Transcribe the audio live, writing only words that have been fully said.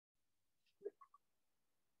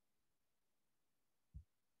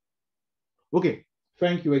Okay,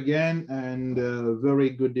 thank you again, and very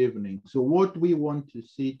good evening. So what we want to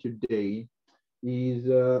see today is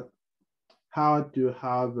how to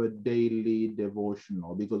have a daily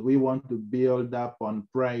devotional, because we want to build up on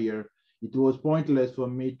prayer. It was pointless for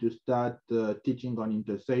me to start teaching on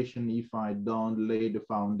intercession if I don't lay the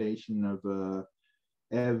foundation of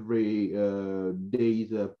every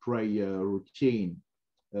day's prayer routine.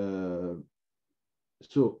 Uh,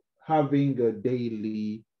 so having a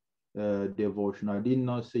daily devotional. I did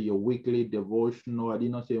not say a weekly devotional. I did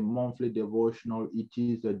not say a monthly devotional. It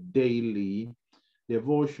is a daily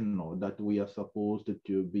devotional that we are supposed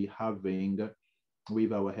to be having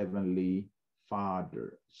with our Heavenly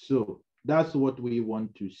Father. So that's what we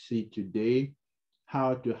want to see today,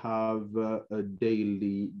 how to have a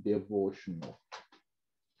daily devotional.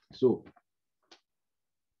 So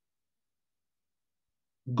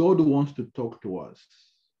God wants to talk to us.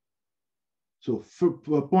 So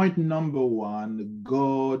for point number one,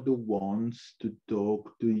 God wants to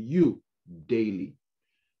talk to you daily,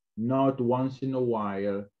 not once in a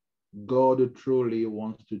while. God truly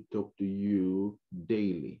wants to talk to you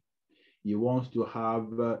daily. He wants to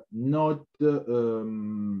have not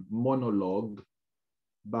monologue,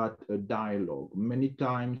 but a dialogue. Many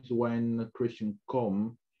times when Christians,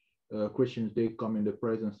 they come in the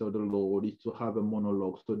presence of the Lord, is to have a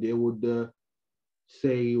monologue. So they would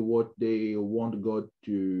say what they want God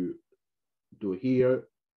to hear.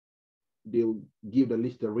 They'll give the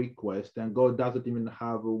list of requests, and God doesn't even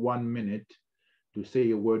have 1 minute to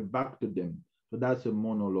say a word back to them. So that's a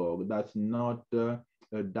monologue. That's not a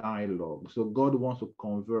dialogue. So God wants to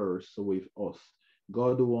converse with us.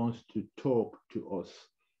 God wants to talk to us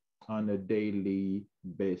on a daily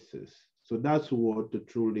basis. So that's what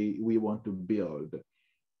truly we want to build.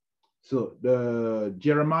 So the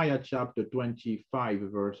Jeremiah chapter 25,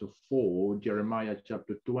 verse 4, Jeremiah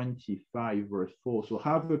chapter 25, verse 4. So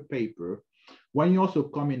have a paper. When you also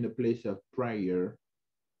come in the place of prayer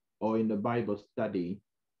or in the Bible study,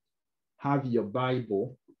 have your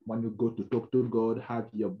Bible. When you go to talk to God, have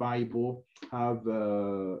your Bible, have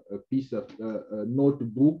a piece of a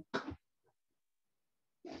notebook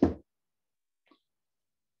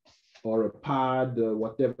or a pad,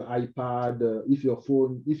 whatever, iPad, if your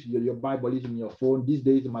phone, if your Bible is in your phone. These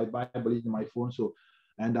days my Bible is in my phone, so,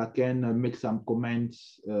 and I can make some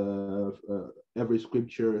comments every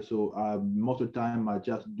scripture. So most of the time I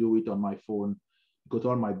just do it on my phone, because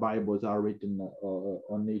all my Bibles are written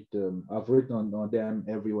on it. I've written on them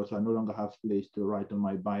everywhere, so I no longer have place to write on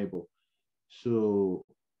my Bible. So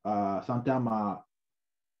sometimes I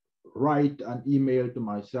write an email to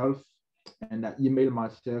myself, and I email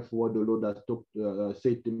myself what the Lord has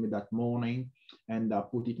said to me that morning, and I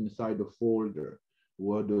put it inside the folder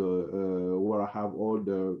where I have all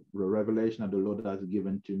the revelation that the Lord has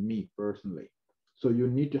given to me personally. So you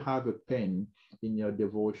need to have a pen in your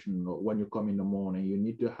devotion when you come in the morning. You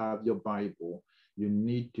need to have your Bible. You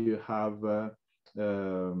need to have a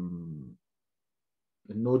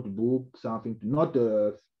notebook, something, not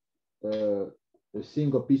a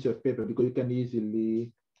single piece of paper, because you can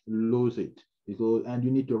easily lose it. Because, and you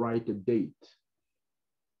need to write a date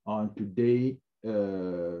on today,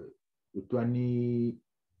 the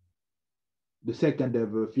 2nd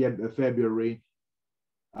of February,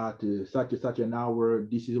 at such an hour.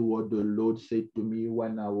 This is what the Lord said to me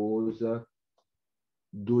when I was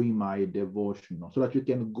doing my devotional, so that you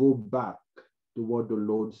can go back to what the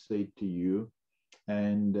Lord said to you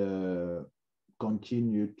and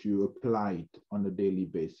continue to apply it on a daily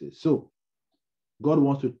basis. So God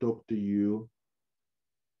wants to talk to you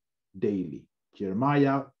daily.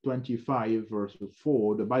 Jeremiah 25, verse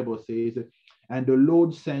 4, the Bible says, and the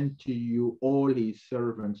Lord sent to you all his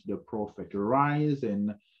servants, the prophet,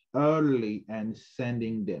 rising early and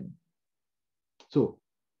sending them. So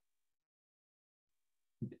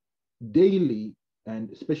daily,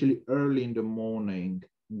 and especially early in the morning,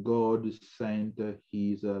 God sent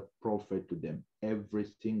his prophet to them every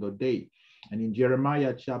single day. And in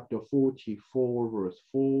Jeremiah chapter 44, verse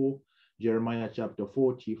 4, Jeremiah chapter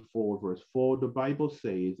 44, verse 4, the Bible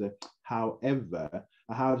says, however,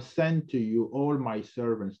 I have sent to you all my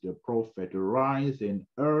servants, the prophet, rising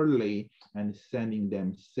early and sending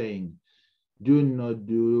them, saying, do not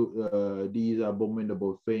do these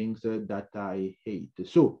abominable things that I hate.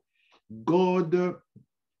 So God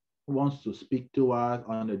wants to speak to us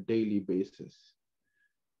on a daily basis.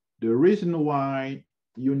 The reason why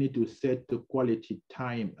you need to set the quality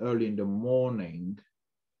time early in the morning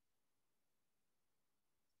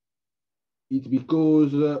is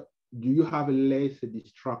because do you have less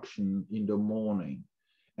distraction in the morning?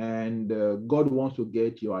 And God wants to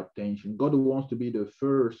get your attention. God wants to be the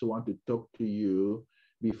first one to talk to you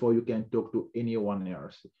before you can talk to anyone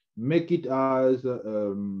else. Make it as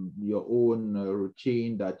your own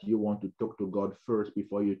routine that you want to talk to God first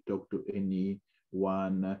before you talk to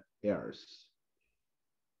anyone else.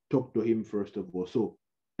 Talk to him first of all. So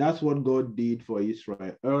that's what God did for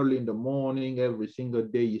Israel. Early in the morning, every single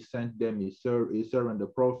day, he sent them his servant, the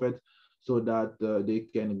prophet, so that they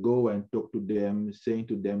can go and talk to them, saying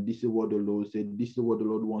to them, this is what the Lord said, this is what the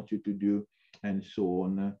Lord wants you to do, and so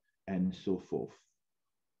on and so forth.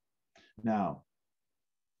 Now,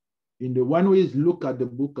 when we look at the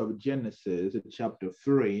book of Genesis, chapter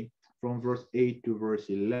 3, from verse 8 to verse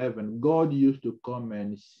 11, God used to come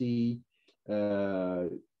and see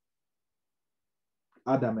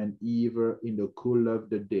Adam and Eve in the cool of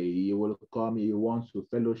the day. He will come, he wants to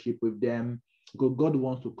fellowship with them, because God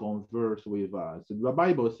wants to converse with us. The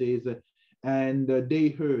Bible says, and they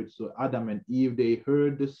heard, so Adam and Eve, they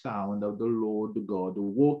heard the sound of the Lord God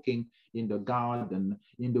walking in the garden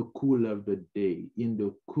in the cool of the day. In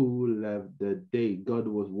the cool of the day, God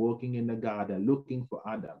was walking in the garden looking for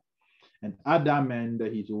Adam. And Adam and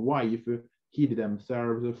his wife hid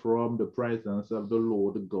themselves from the presence of the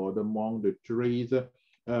Lord God among the trees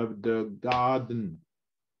of the garden.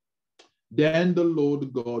 Then the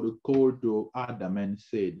Lord God called to Adam and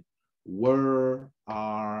said, where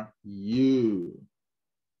are you?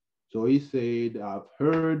 So he said, I've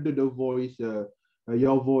heard the voice,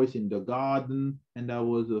 your voice in the garden, and I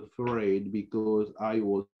was afraid because I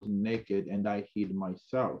was naked and I hid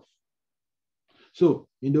myself. So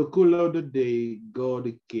in the cool of the day,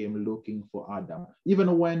 God came looking for Adam.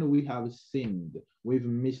 Even when we have sinned, we've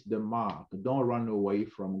missed the mark. Don't run away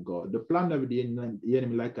from God. The plan of the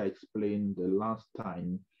enemy, like I explained the last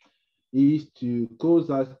time, is to cause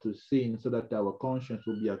us to sin so that our conscience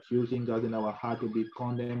will be accusing us and our heart will be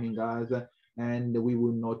condemning us, and we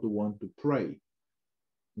will not want to pray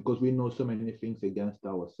because we know so many things against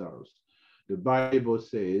ourselves. The Bible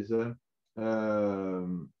says,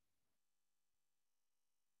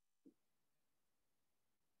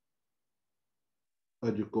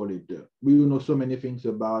 what do you call it? We will know so many things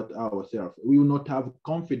about ourselves. We will not have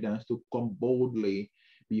confidence to come boldly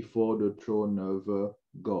before the throne of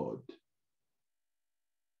God.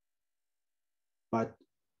 But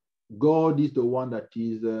God is the one that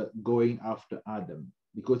is going after Adam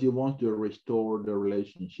because he wants to restore the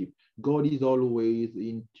relationship. God is always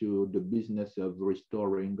into the business of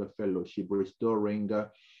restoring a fellowship, restoring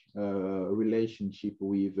relationship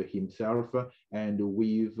with himself and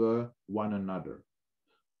with one another.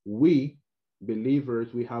 We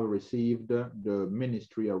believers, we have received the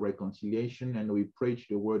ministry of reconciliation, and we preach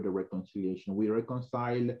the word of reconciliation. We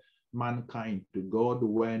reconcile mankind to God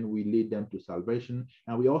when we lead them to salvation,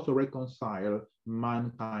 and we also reconcile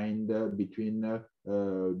mankind between them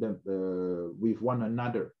with one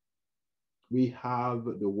another. We have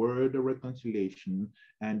the word of reconciliation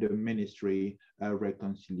and the ministry of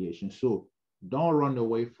reconciliation. So don't run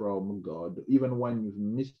away from God, even when you've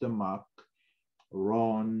missed the mark.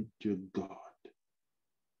 Run to God.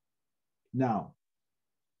 Now,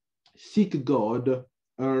 seek God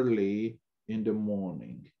early in the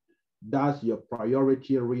morning. That's your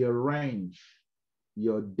priority. Rearrange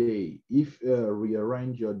your day.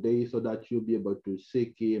 Rearrange your day so that you'll be able to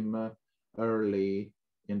seek him early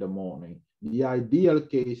in the morning. The ideal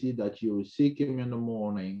case is that you seek him in the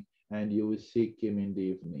morning and you will seek him in the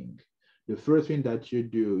evening. The first thing that you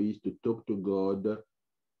do is to talk to God,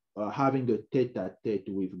 having a tete-a-tete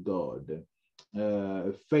with God,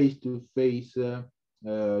 face-to-face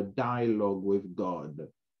dialogue with God,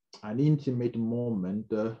 an intimate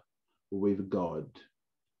moment with God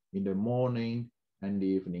in the morning and the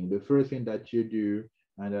evening. The first thing that you do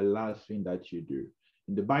and the last thing that you do.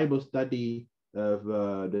 In the Bible study of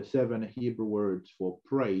the 7 Hebrew words for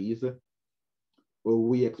praise,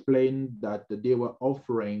 we explained that they were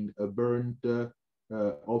offering a burnt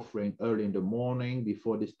offering early in the morning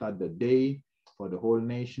before they start the day for the whole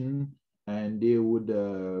nation, and they would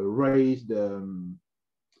raise the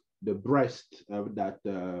breast of that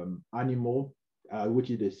animal, which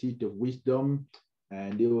is the seat of wisdom,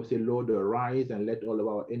 and they will say, Lord, arise and let all of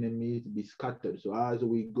our enemies be scattered. So as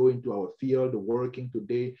we go into our field working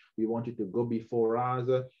today, we want you to go before us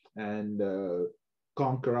and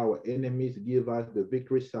conquer our enemies, give us the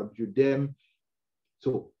victory, subdue them.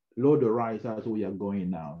 So Lord, arise as we are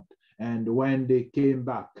going out. And when they came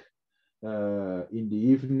back in the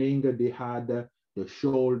evening, they had the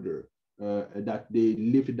shoulder that they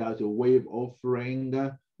lifted as a wave offering,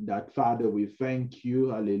 that Father, we thank you,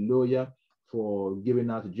 hallelujah, for giving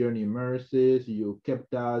us journey mercies. You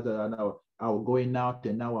kept us our going out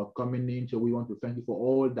and our coming in. So we want to thank you for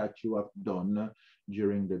all that you have done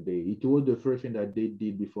during the day. It was the first thing that they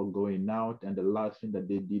did before going out and the last thing that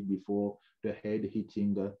they did before the head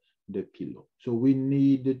hitting the pillow. So we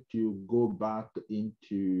need to go back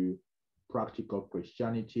into practical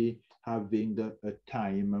Christianity, having a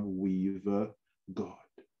time with God.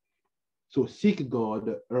 So seek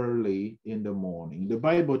God early in the morning. The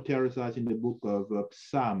Bible tells us in the book of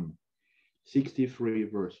Psalm 63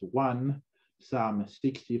 verse 1, Psalm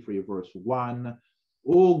 63 verse 1,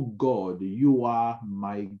 O God, you are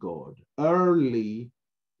my God. Early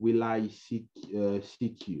will I seek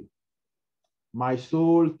you. My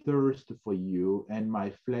soul thirsts for you, and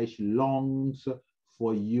my flesh longs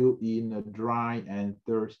for you in a dry and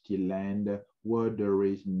thirsty land where there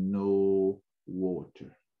is no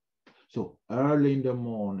water. So early in the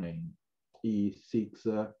morning, he seeks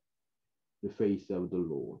the face of the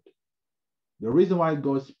Lord. The reason why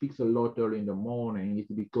God speaks a lot early in the morning is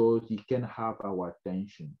because he can have our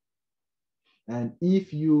attention. And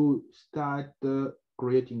if you start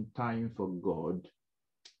creating time for God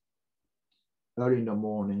early in the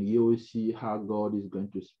morning, you will see how God is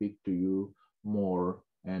going to speak to you more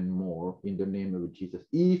and more in the name of Jesus.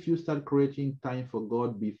 If you start creating time for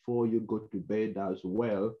God before you go to bed as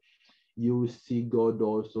well, you see God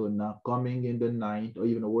also now coming in the night or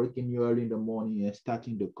even working you early in the morning and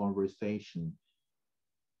starting the conversation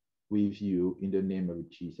with you in the name of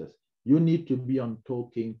Jesus. You need to be on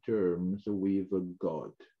talking terms with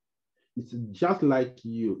God. It's just like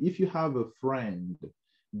you. If you have a friend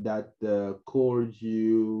that calls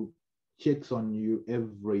you, checks on you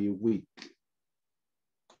every week,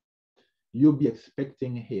 you'll be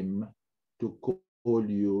expecting him to call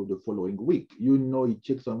you the following week. You know he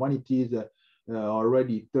checks on when it is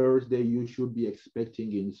already Thursday, you should be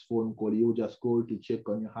expecting his phone call. He'll just call to check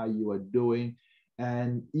on you, how you are doing.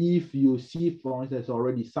 And if you see, for instance,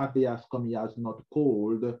 already Saturday has come, he has not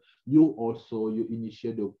called, you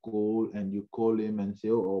initiate the call and you call him and say,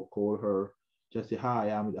 or call her, just say, hi,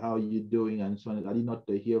 how are you doing? And so on. I did not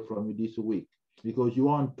hear from you this week. Because you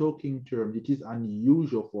are on talking terms, it is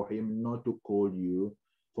unusual for him not to call you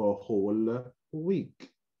for a whole week.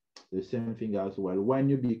 The same thing as well. When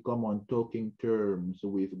you become on talking terms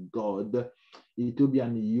with God, it will be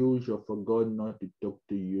unusual for God not to talk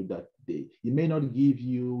to you that day. He may not give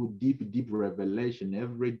you deep revelation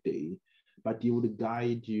every day, but he would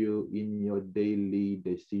guide you in your daily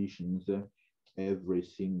decisions every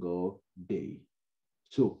single day.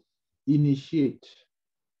 So initiate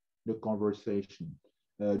the conversation.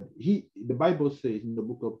 The Bible says in the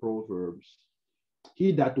book of Proverbs,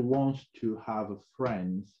 he that wants to have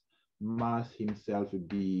friends must himself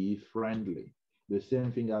be friendly. The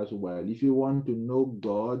same thing as well. If you want to know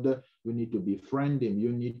God, you need to befriend him.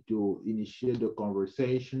 You need to initiate the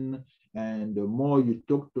conversation. And the more you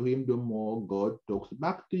talk to him, the more God talks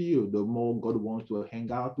back to you. The more God wants to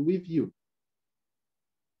hang out with you.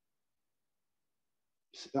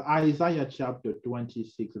 Isaiah chapter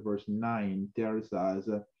 26 verse 9 tells us,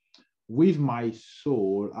 with my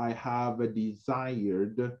soul I have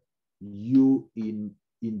desired you in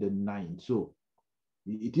the night. So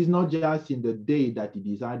it is not just in the day that he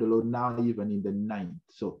desired the Lord, now even in the night.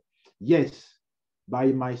 So yes, by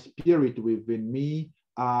my spirit within me,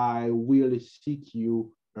 I will seek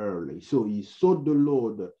you early. So he sought the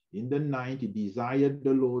Lord in the night, he desired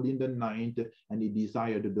the Lord in the night, and he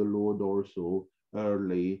desired the Lord also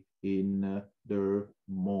early in the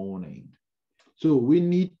morning. So we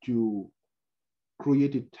need to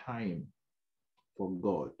create a time for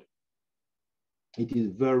God. It is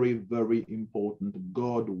very, very important.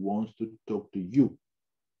 God wants to talk to you.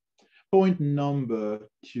 Point number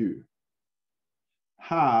 2,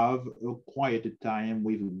 have a quiet time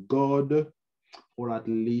with God for at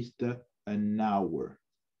least an hour.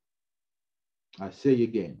 I say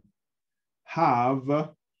again, have a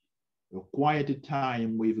quiet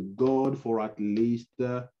time with God for at least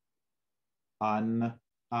an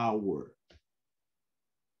hour.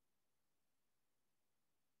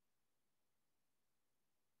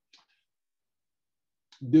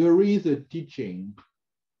 There is a teaching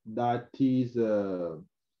that is, well,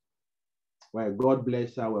 God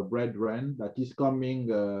bless our brethren, that is coming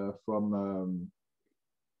from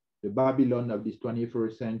the Babylon of this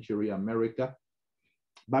 21st century America.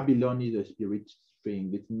 Babylon is a spiritual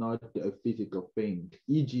thing. It's not a physical thing.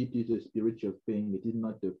 Egypt is a spiritual thing. It is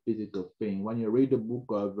not a physical thing. When you read the book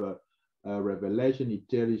of Revelation, it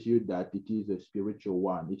tells you that it is a spiritual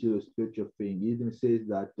one. It is a spiritual thing. It even says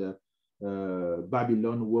that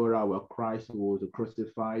Babylon, where our Christ was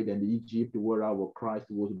crucified, and Egypt, where our Christ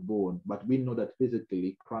was born. But we know that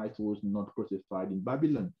physically Christ was not crucified in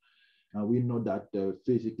Babylon. And we know that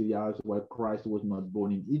physically as well, Christ was not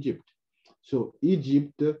born in Egypt. So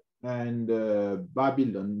Egypt and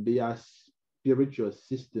Babylon, they are spiritual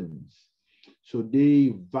systems. So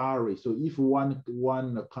they vary. So if one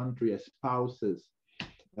country espouses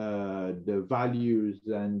the values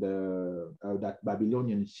and that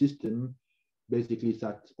Babylonian system, basically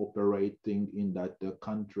starts operating in that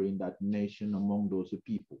country, in that nation, among those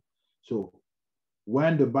people. So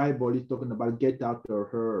when the Bible is talking about get out of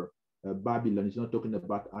her, Babylon, it's not talking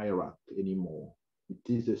about Iraq anymore. It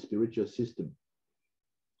is a spiritual system.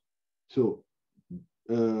 So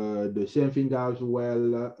the same thing as well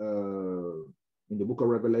in the book of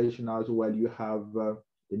Revelation as well. You have the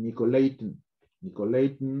Nicolaitan.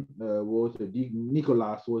 Nicolaitan was a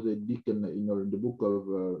Nicholas was a deacon in the book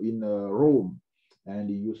of in Rome, and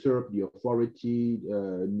he usurped the authority,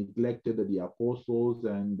 neglected the apostles,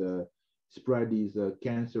 and spread his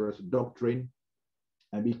cancerous doctrine.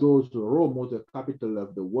 And because Rome was the capital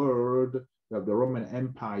of the world, of the Roman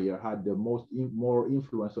Empire, had the more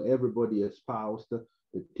influence, so everybody espoused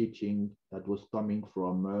the teaching that was coming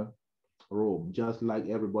from Rome, just like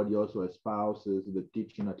everybody also espouses the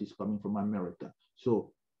teaching that is coming from America.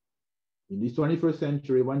 So in this 21st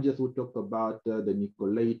century, when Jesus will talk about the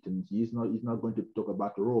Nicolaitans, he's not going to talk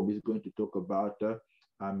about Rome, he's going to talk about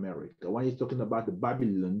America. When he's talking about the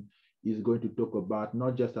Babylon, he's going to talk about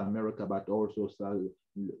not just America, but also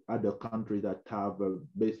other countries that have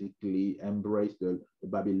basically embraced the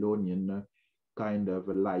Babylonian kind of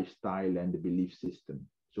a lifestyle and belief system.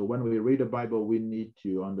 So when we read the Bible, we need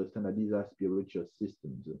to understand that these are spiritual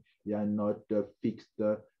systems. They are not fixed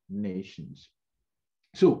nations.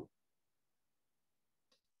 So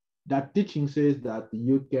that teaching says that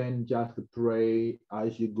you can just pray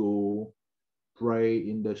as you go, pray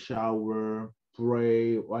in the shower,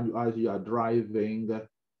 pray as you are driving.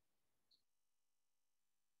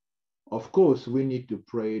 Of course, we need to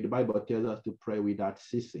pray. The Bible tells us to pray without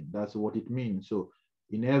ceasing. That's what it means. So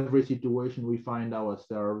in every situation we find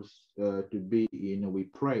ourselves to be in, we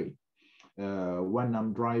pray. When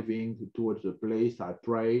I'm driving towards a place, I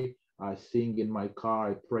pray. I sing in my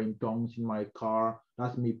car. I pray in tongues in my car.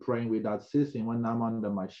 That's me praying without ceasing. When I'm under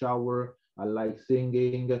my shower, I like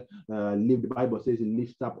singing. The Bible says,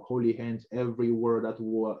 lift up holy hands everywhere. That's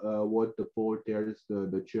what Paul tells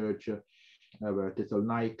the church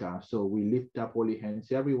Thessalonica. So we lift up holy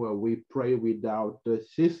hands everywhere. We pray without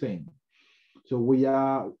ceasing. So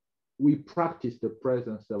we practice the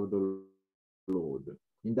presence of the Lord.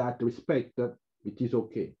 In that respect, it is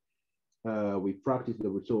okay. We practice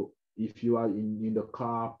the so if you are in the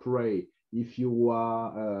car, pray. If you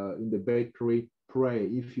are in the bakery, pray.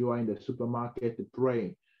 If you are in the supermarket,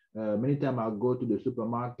 pray. Many times I go to the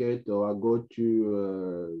supermarket or I go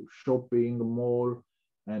to shopping mall,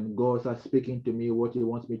 and God starts speaking to me what He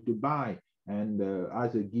wants me to buy, and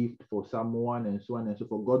as a gift for someone, and so on and so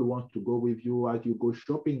forth. God wants to go with you as you go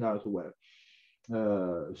shopping as well.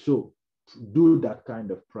 So do that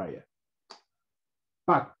kind of prayer.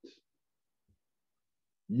 But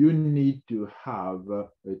you need to have a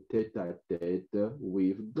tete-a-tete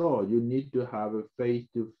with God. You need to have a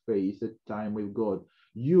face-to-face time with God.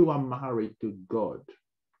 You are married to God.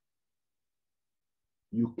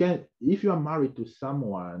 You can, if you are married to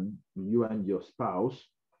someone, you and your spouse,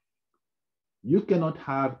 you cannot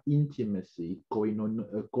have intimacy,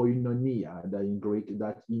 koinonia, that in Greek,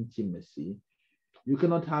 that's intimacy. You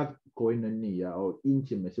cannot have koinonia or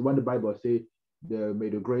intimacy. When the Bible says, may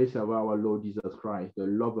the grace of our Lord Jesus Christ, the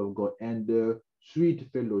love of God, and the sweet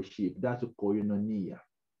fellowship, that's a koinonia.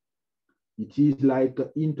 It is like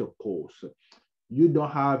intercourse. You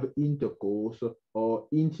don't have intercourse or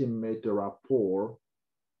intimate rapport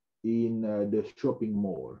in the shopping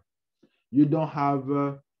mall. You don't have,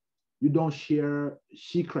 you don't share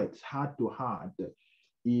secrets heart to heart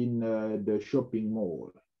in the shopping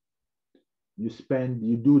mall. You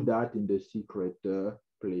do that in the secret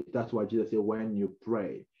place. That's why Jesus said, when you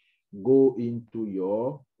pray, go into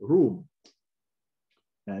your room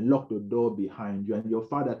and lock the door behind you, and your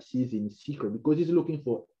Father that sees in secret, because He's looking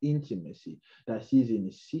for intimacy, that sees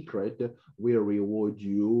in secret will reward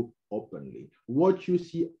you openly. What you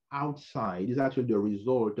see outside is actually the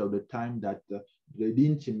result of the time that the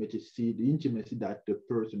intimacy that the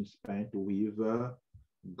person spent with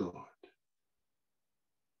God.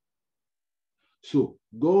 So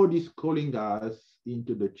God is calling us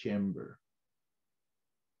into the chamber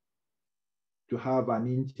to have an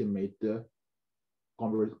intimate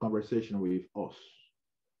conversation with us.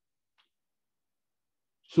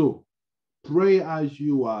 So pray as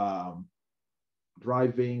you are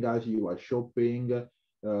driving, as you are shopping,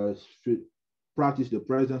 practice the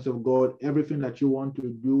presence of God. Everything that you want to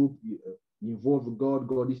do, involve God.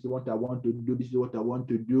 God, this is what I want to do. This is what I want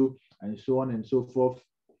to do, and so on and so forth.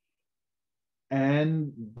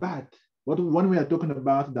 But when we are talking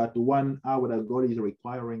about that 1 hour that God is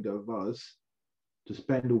requiring of us to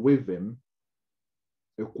spend with Him,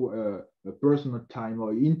 a personal time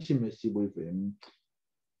or intimacy with Him,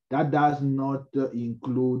 that does not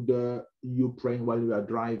include you praying while you are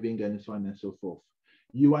driving and so on and so forth.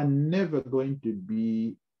 You are never going to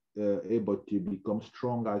be able to become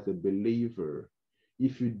strong as a believer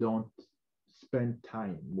if you don't spend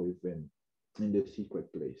time with Him in the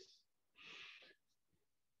secret place.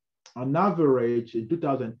 On average, in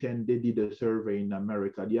 2010, they did a survey in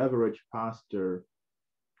America. The average pastor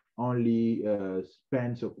only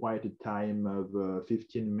spends a quiet time of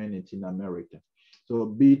 15 minutes in America. So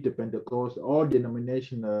be it the Pentecost, all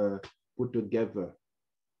denominations put together,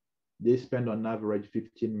 they spend on average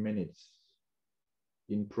 15 minutes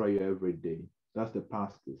in prayer every day. That's the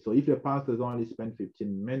pastor. So if the pastors only spend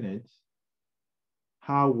 15 minutes,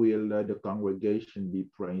 how will the congregation be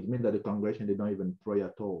praying? It means that the congregation, they don't even pray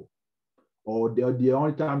at all. Or the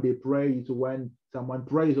only time they pray is when someone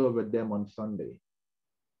prays over them on Sunday,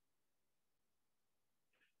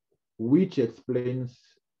 which explains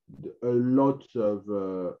a lot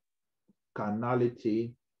of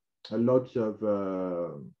carnality, a lot of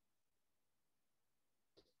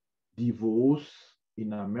divorce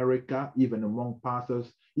in America, even among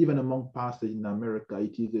pastors. Even among pastors in America,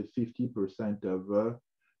 it is a 50% of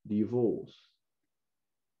divorce.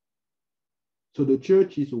 So the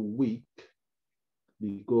church is weak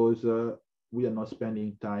because we are not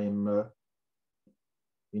spending time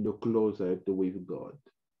in the closet with God.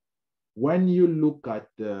 When you look at,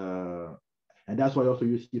 and that's why also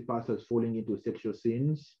you see pastors falling into sexual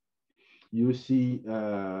sins, you see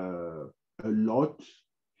a lot,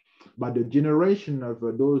 but the generation of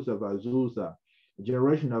those of Azusa,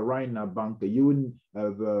 generation of Rainer Banker, you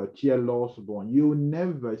of T.L. Osborne, you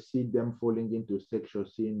never see them falling into sexual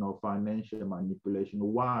sin or financial manipulation.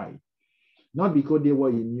 Why? Not because they were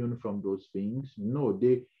immune from those things. No,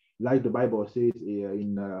 they, like the Bible says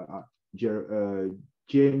in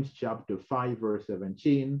James chapter 5, verse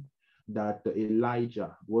 17, that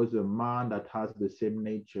Elijah was a man that has the same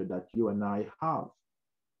nature that you and I have.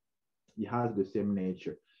 He has the same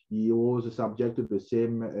nature. He was subject to the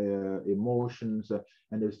same emotions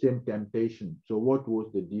and the same temptation. So what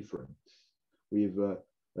was the difference with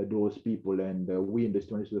those people and we in the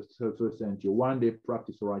 21st century? One, they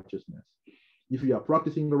practice righteousness. If you are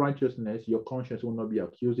practicing righteousness, your conscience will not be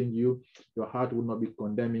accusing you. Your heart will not be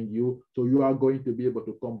condemning you. So you are going to be able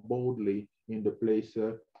to come boldly in the place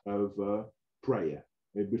of prayer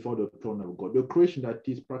before the throne of God. The Christian that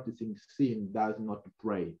is practicing sin does not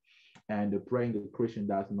pray. And the praying Christian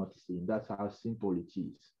does not sin. That's how simple it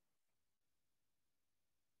is.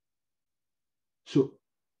 So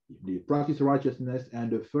the practice righteousness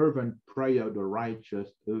and the fervent prayer of the righteous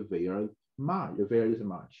avails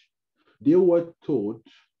much. They were taught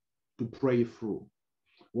to pray through.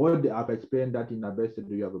 What I've explained that in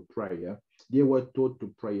Ambassador of a prayer, they were taught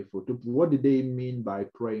to pray through. What did they mean by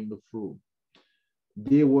praying through?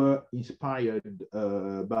 They were inspired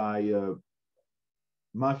by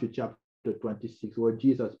Matthew chapter 26, where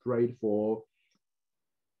Jesus prayed for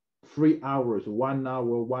 3 hours, 1 hour,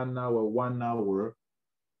 1 hour, 1 hour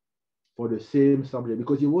for the same subject,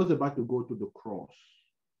 because he was about to go to the cross.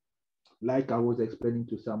 Like I was explaining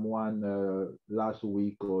to someone last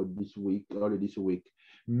week or early this week,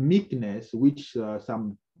 meekness, which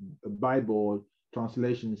some Bible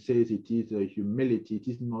translation says it is a humility, it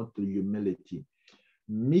is not a humility.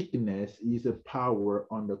 Meekness is a power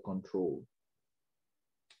under control.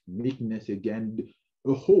 Meekness, again,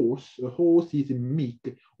 a horse is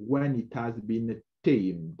meek when it has been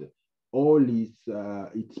tamed. All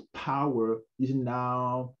its power is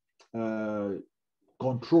now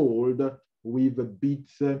controlled with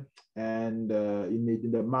bits and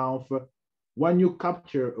in the mouth. When you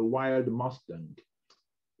capture a wild Mustang,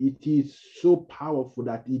 it is so powerful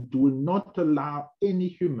that it will not allow any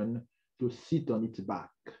human to sit on its back.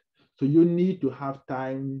 So you need to have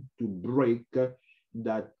time to break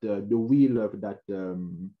that the wheel of that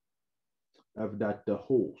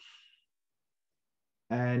horse,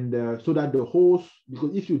 and so that the horse,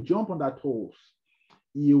 because if you jump on that horse,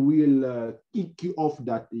 he will kick you off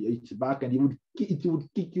its back, and it would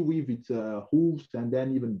kick you with its hooves, and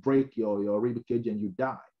then even break your rib cage, and you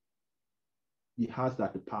die. He has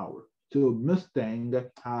that power. So Mustang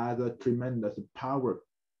has a tremendous power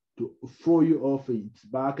to throw you off its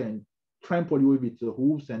back and trample you with its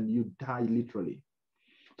hooves, and you die literally.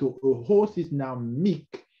 So a horse is now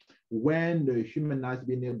meek when the human has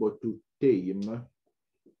been able to tame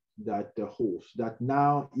that horse, that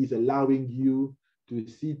now is allowing you to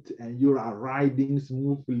sit and you are riding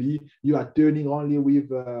smoothly. You are turning only with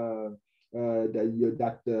the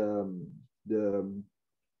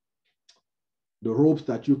ropes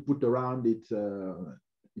that you put around its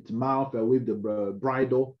mouth with the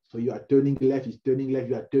bridle. So you are turning left, it's turning left,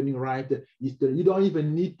 you are turning right. You don't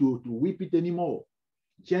even need to whip it anymore.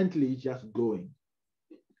 Gently, it's just going.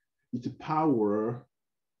 It's power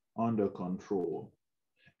under control.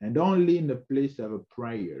 And only in the place of a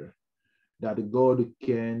prayer that God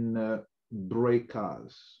can break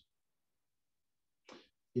us.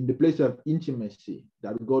 In the place of intimacy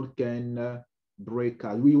that God can break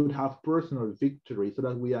us. We would have personal victory so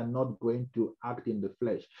that we are not going to act in the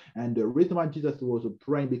flesh. And the reason why Jesus was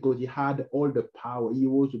praying, because he had all the power. He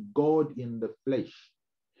was God in the flesh.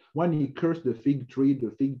 When he cursed the fig tree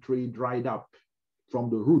dried up from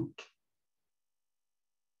the root.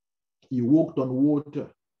 He walked on water.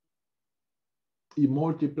 He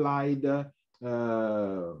multiplied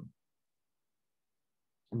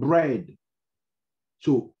bread.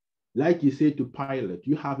 So, like he said to Pilate,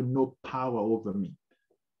 you have no power over me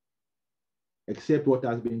except what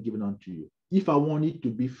has been given unto you. If I wanted to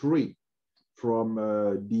be free from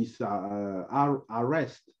this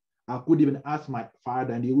arrest, I could even ask my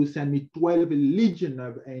Father and he will send me 12 legion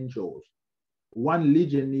of angels. One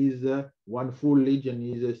legion is, one full legion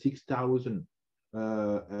is 6,000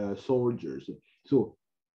 soldiers. So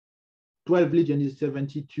 12 legion is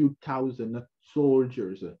 72,000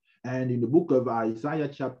 soldiers. And in the book of Isaiah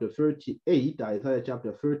chapter 38,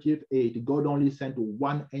 God only sent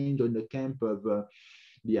one angel in the camp of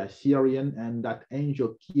the Assyrian, and that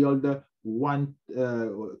angel killed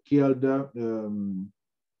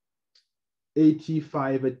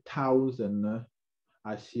 85,000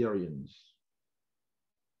 Assyrians.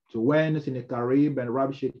 So when Sennacherib and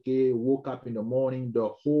Rabshakeh woke up in the morning, the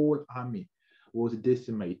whole army was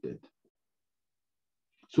decimated.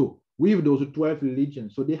 So with those 12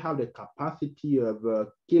 legions, so they have the capacity of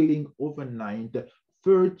killing overnight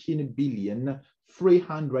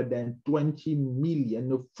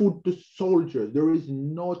 13,320,000,000 foot soldiers. There is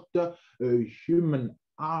not a human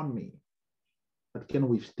army that can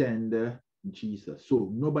withstand Jesus. So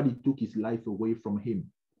nobody took his life away from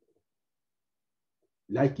him.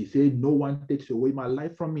 Like he said, no one takes away my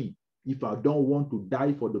life from me. If I don't want to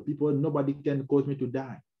die for the people, nobody can cause me to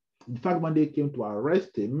die. In fact, when they came to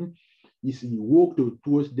arrest him, he walked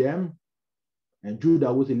towards them, and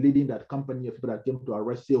Judah was leading that company of people that came to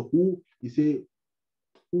arrest. He said,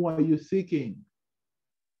 who are you seeking?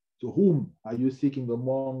 So whom are you seeking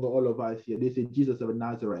among all of us here? They said, Jesus of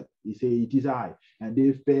Nazareth. He said, it is I. And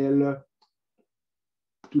they fell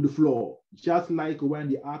to the floor, just like when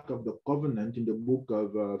the Ark of the Covenant in the book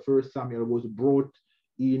of 1 Samuel was brought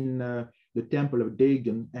in the temple of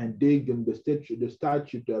Dagon, and Dagon, the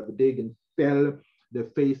statue of Dagon fell the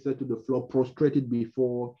face to the floor, prostrated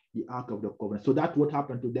before the Ark of the Covenant. So that's what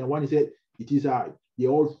happened to them. When he said, it is I, they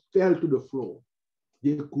all fell to the floor.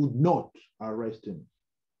 They could not arrest him.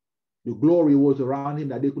 The glory was around him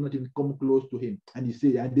that they could not even come close to him. And he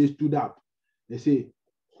said, and they stood up. They say,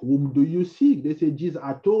 whom do you seek? They say, Jesus,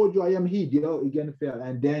 I told you I am he. They all again fell.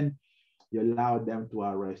 And then he allowed them to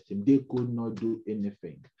arrest him. They could not do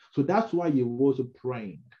anything. So that's why he was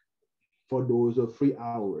praying for those 3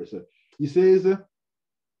 hours. He says,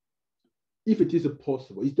 if it is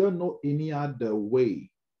possible, is there no any other way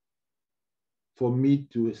for me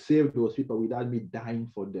to save those people without me dying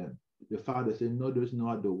for them? The Father said, no, there's no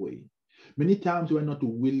other way. Many times we're not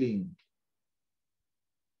willing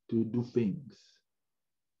to do things.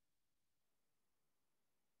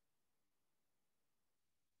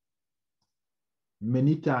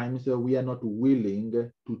 Many times we are not willing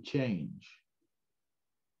to change.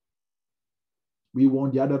 We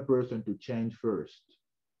want the other person to change first.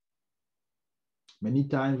 Many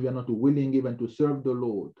times we are not willing even to serve the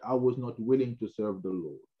Lord. I was not willing to serve the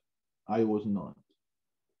Lord. I was not.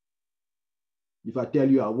 If I tell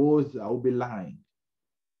you I will be lying.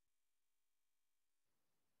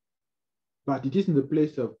 But it is in the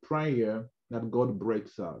place of prayer that God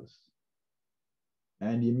breaks us.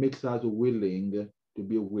 And he makes us willing to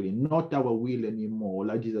be willing. Not our will anymore.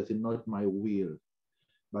 Like Jesus said, not my will,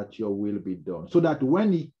 but your will be done. So that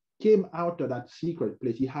when he came out of that secret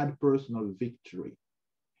place, he had personal victory.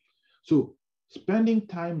 So spending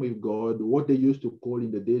time with God, what they used to call in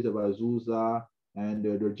the days of Azusa and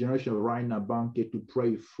the generation of Rainer Banke to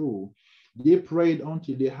pray through, they prayed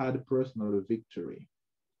until they had personal victory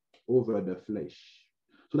over the flesh.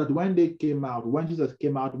 So that when they came out, when Jesus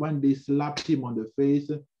came out, when they slapped him on the face,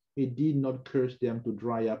 he did not curse them to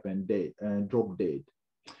dry up and dead and drop dead.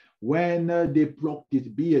 When they plucked his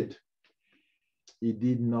beard, he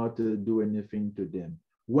did not do anything to them.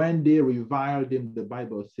 When they reviled him, the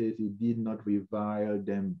Bible says he did not revile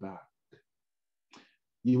them back.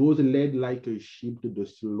 He was led like a sheep to the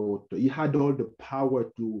slaughter. He had all the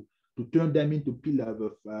power to turn them into pillars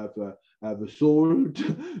of salt,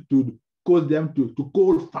 to cause them to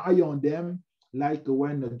call fire on them, like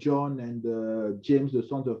when John and James, the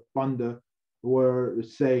sons of thunder, were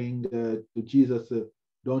saying to Jesus,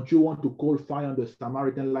 don't you want to call fire on the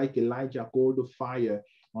Samaritan like Elijah called the fire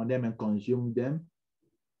on them and consumed them?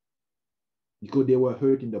 Because they were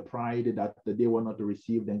hurt in the pride that they were not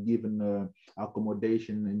received and given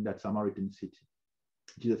accommodation in that Samaritan city.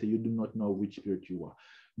 Jesus said, you do not know which spirit you are.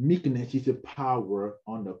 Meekness is a power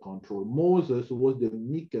under control. Moses was the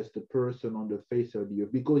meekest person on the face of the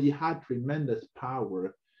earth because he had tremendous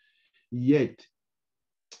power, yet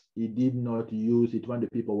he did not use it when the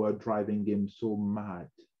people were driving him so mad.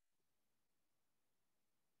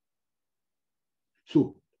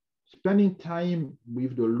 So, spending time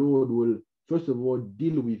with the Lord will, first of all,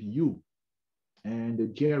 deal with you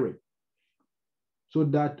and Jared, so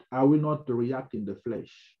that I will not react in the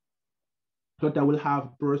flesh, so that I will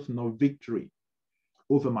have personal victory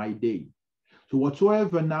over my day. So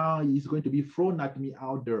whatsoever now is going to be thrown at me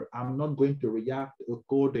out there, I'm not going to react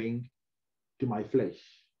according to my flesh,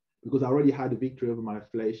 because I already had a victory over my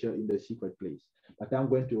flesh in the secret place. But I'm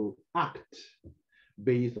going to act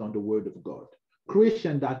based on the word of God.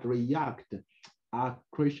 Christians that react are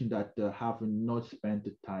Christians that have not spent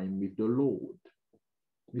time with the Lord.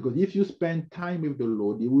 Because if you spend time with the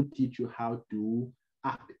Lord, He will teach you how to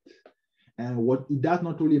act. And what it does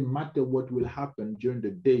not really matter what will happen during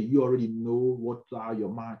the day. You already know what are your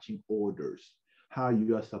marching orders, how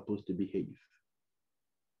you are supposed to behave.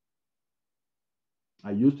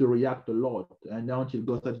 I used to react a lot, and now until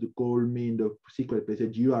God started to call me in the secret place,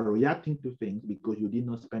 said, you are reacting to things because you did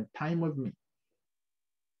not spend time with me.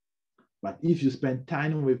 But if you spend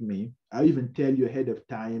time with me, I even tell you ahead of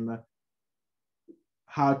time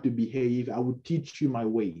how to behave. I will teach you my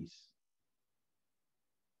ways.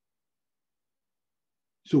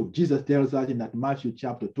 So Jesus tells us in that Matthew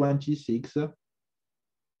chapter 26,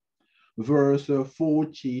 verse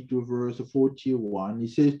 40 to verse 41, He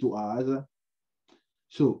says to us,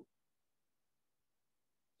 so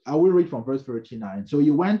I will read from verse 39. So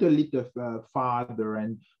he went a little farther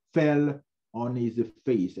and fell on his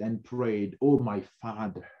face and prayed, oh my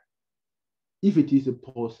Father, if it is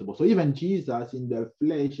possible. So even Jesus in the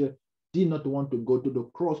flesh did not want to go to the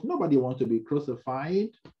cross. Nobody wants to be crucified.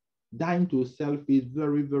 Dying to self is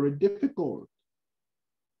very, very difficult.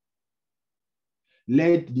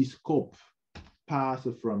 Let this cup pass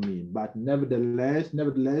from me, but nevertheless,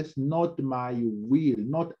 not my will,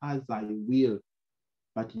 not as I will,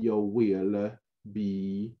 but your will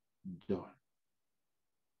be done.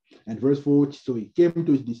 And verse 40, so he came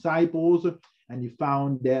to his disciples and he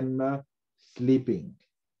found them sleeping.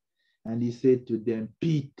 And he said to them,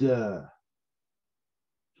 Peter,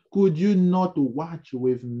 could you not watch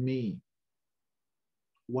with me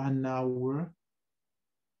 1 hour?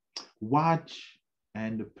 Watch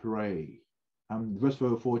and pray. Verse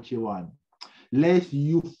 41, lest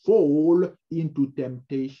you fall into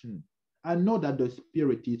temptation. I know that the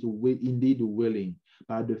spirit is indeed willing,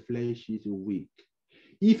 but the flesh is weak.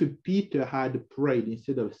 If Peter had prayed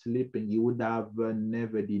instead of sleeping, he would have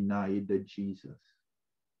never denied Jesus.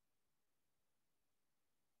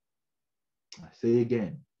 I say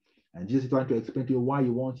again, and Jesus is trying to explain to you why he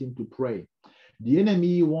wants him to pray. The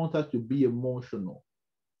enemy wants us to be emotional.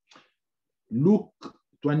 Luke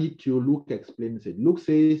 22, Luke explains it. Luke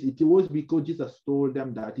says it was because Jesus told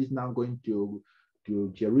them that he's now going to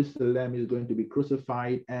Jerusalem, he's going to be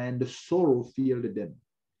crucified, and sorrow filled them.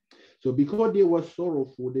 So because they were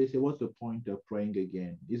sorrowful, they say, what's the point of praying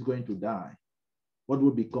again? He's going to die. What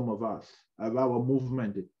would become of us, of our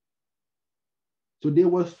movement? So they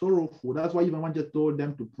were sorrowful. That's why even when Jesus told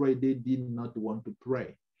them to pray, they did not want to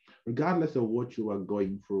pray. Regardless of what you are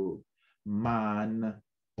going through, man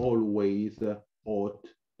always ought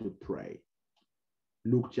to pray.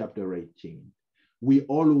 Luke chapter 18. We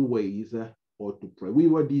always ought to pray. We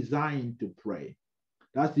were designed to pray.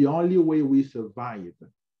 That's the only way we survive.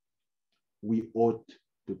 We ought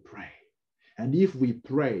to pray. And if we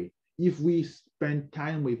pray, if we spend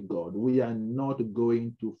time with God, we are not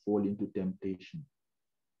going to fall into temptation.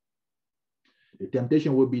 The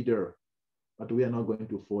temptation will be there, but we are not going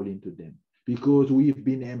to fall into them because we've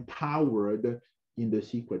been empowered in the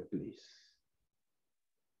secret place.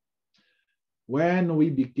 When we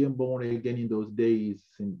became born again in those days,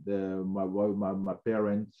 my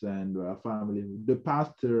parents and our family, the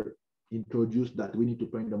pastor introduced that we need to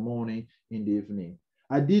pray in the morning, in the evening.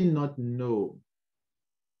 I did not know.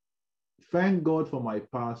 Thank God for my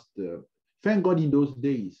pastor. Thank God in those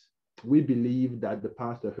days, we believed that the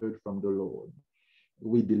pastor heard from the Lord.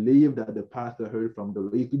 We believe that the pastor heard from the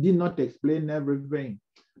Lord. He did not explain everything,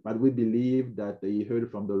 but we believe that he heard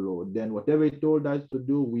from the Lord. Then whatever he told us to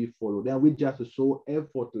do, we follow. Then we just saw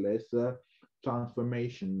effortless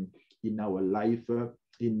transformation in our life,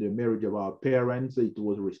 in the marriage of our parents. It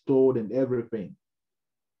was restored and everything.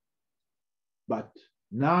 But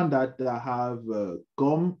now that I have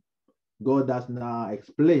come, God has now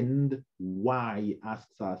explained why he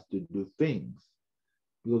asks us to do things.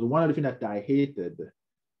 Because one of the things that I hated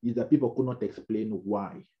is that people could not explain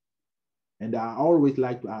why. And I always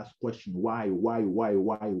like to ask questions, why?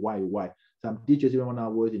 Some teachers, even when I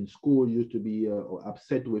was in school, used to be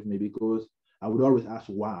upset with me because I would always ask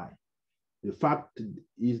why. The fact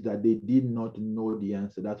is that they did not know the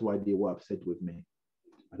answer. That's why they were upset with me.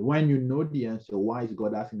 But when you know the answer, why is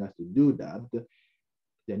God asking us to do that?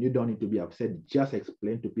 Then you don't need to be upset. Just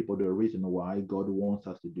explain to people the reason why God wants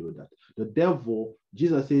us to do that. The devil,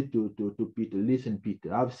 Jesus said to Peter, listen,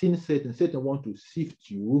 Peter, I've seen Satan. Satan wants to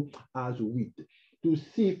sift you as wheat. To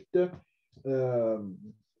sift,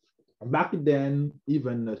 back then,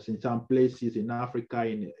 even in some places in Africa,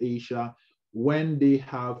 in Asia, when they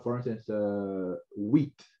have, for instance,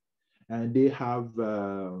 wheat, and they have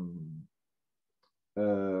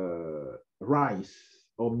rice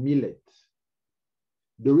or millet,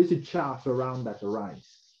 there is a chaff around that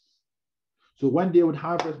rice. So when they would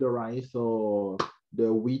harvest the rice or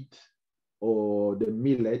the wheat or the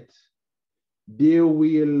millet, they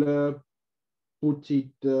will put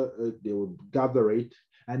it, they would gather it,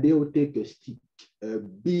 and they would take a stick, a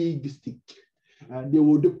big stick, and they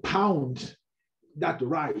would pound that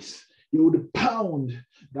rice. They would pound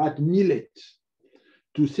that millet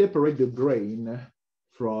to separate the grain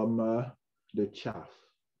from the chaff.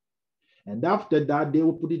 And after that, they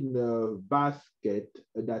will put it in a basket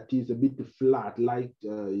that is a bit flat, like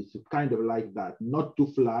it's kind of like that. Not too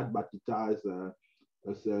flat, but it has a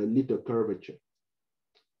little curvature.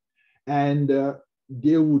 And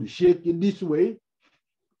they would shake it this way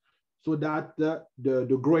so that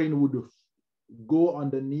the grain would go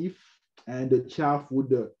underneath and the chaff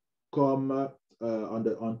would come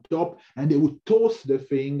on top, and they would toss the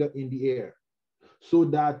thing in the air so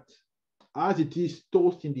that as it is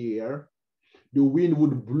tossed in the air, the wind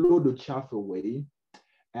would blow the chaff away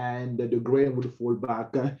and the grain would fall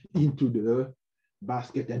back into the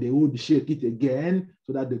basket, and they would shake it again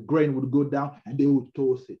so that the grain would go down and they would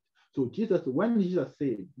toss it. So when Jesus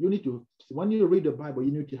said, when you read the Bible,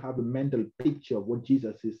 you need to have a mental picture of what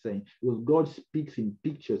Jesus is saying, because God speaks in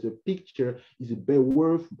pictures. A picture is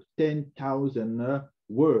worth 10,000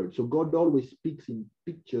 words. So God always speaks in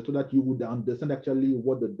pictures so that you would understand actually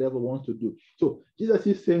what the devil wants to do. So Jesus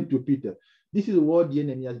is saying to Peter, this is what the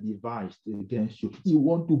enemy has devised against you. He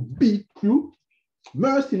wants to beat you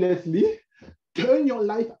mercilessly, turn your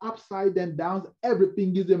life upside and down.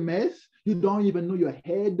 Everything is a mess. You don't even know your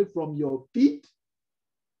head from your feet.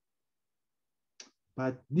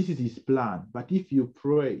 But this is his plan. But if you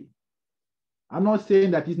pray, I'm not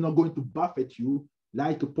saying that he's not going to buffet you.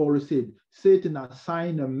 Like Paul said, Satan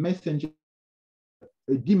assigned a messenger,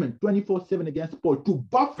 a demon, 24/7 against Paul to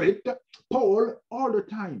buffet Paul all the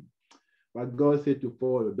time. But God said to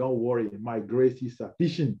Paul, don't worry, my grace is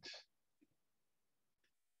sufficient.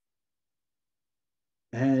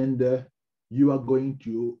 And you are going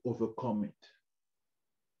to overcome it.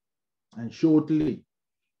 And shortly,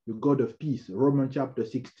 the God of peace, Romans chapter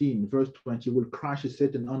 16, verse 20, will crush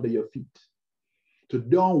Satan under your feet. So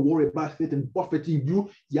don't worry about Satan buffeting you.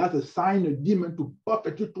 He has assigned a demon to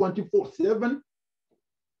buffet you 24/7.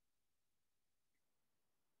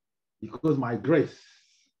 Because my grace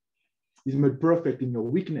is made perfect in your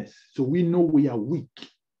weakness. So we know we are weak.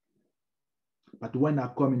 But when I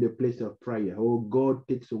come in the place of prayer, oh, God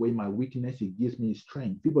takes away my weakness. He gives me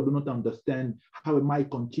strength. People do not understand, how am I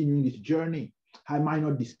continuing this journey? How am I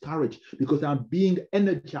not discouraged? Because I'm being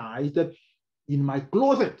energized in my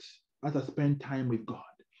closet as I spend time with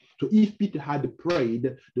God. So if Peter had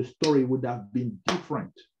prayed, the story would have been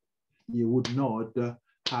different. He would not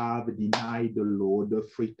have denied the Lord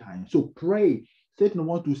 3 times. So pray. Satan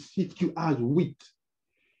wants to sift you as wheat.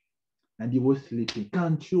 And he was sleeping.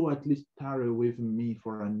 Can't you at least tarry with me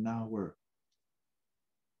for an hour?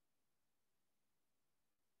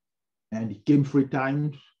 And he came 3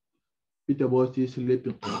 times. Peter was still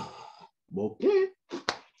sleeping. Okay.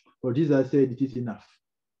 But Jesus said it is enough.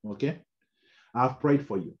 Okay. I've prayed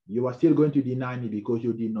for you. You are still going to deny me because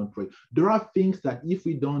you did not pray. There are things that if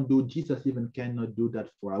we don't do, Jesus even cannot do that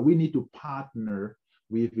for us. We need to partner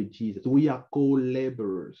with Jesus. We are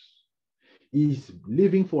co-laborers. He's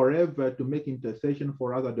living forever to make intercession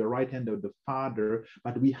for us at the right hand of the Father,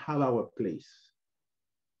 but we have our place.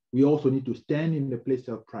 We also need to stand in the place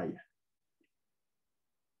of prayer.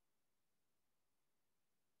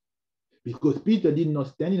 Because Peter did not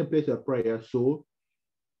stand in a place of prayer, so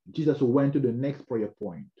Jesus went to the next prayer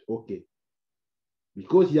point. Okay.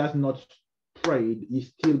 Because he has not prayed, he's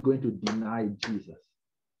still going to deny Jesus.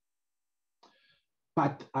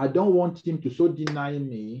 But I don't want him to so deny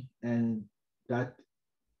me and that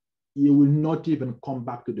he will not even come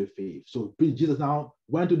back to the faith. So Jesus now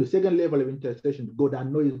went to the second level of intercession. God, I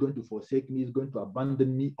know he's going to forsake me, he's going to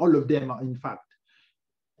abandon me. All of them are, in fact,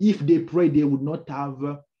 if they prayed, they would not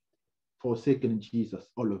have forsaken Jesus,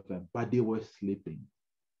 all of them, but they were sleeping.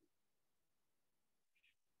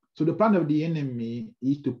 So the plan of the enemy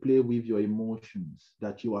is to play with your emotions,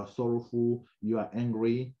 that you are sorrowful, you are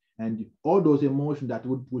angry, and all those emotions that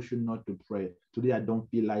would push you not to pray. Today I don't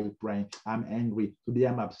feel like praying. I'm angry. Today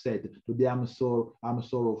I'm upset. Today I'm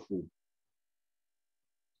sorrowful.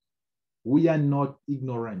 We are not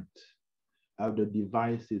ignorant of the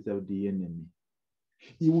devices of the enemy.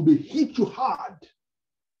 He will hit you hard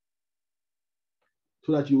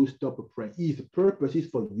so that you will stop praying. His purpose is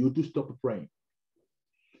for you to stop praying.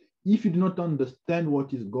 If you do not understand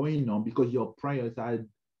what is going on because your prayers are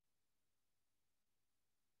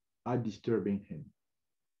disturbing him,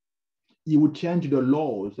 he would change the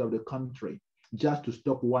laws of the country just to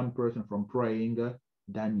stop one person from praying,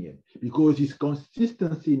 Daniel, because his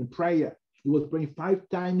consistency in prayer, he was praying 5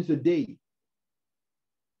 times a day.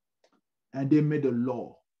 And they made a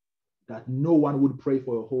law that no one would pray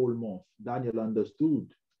for a whole month. Daniel understood.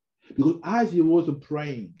 Because as he was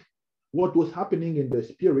praying, what was happening in the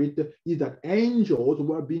spirit is that angels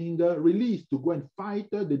were being released to go and fight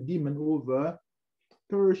the demon over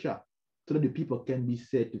Persia so that the people can be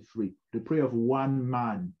set free. The prayer of one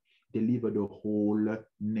man delivered the whole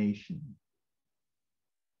nation.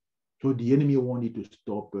 So the enemy wanted to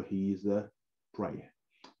stop his prayer.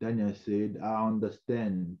 Daniel said, I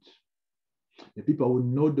understand. The people who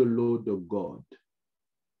know the Lord of God,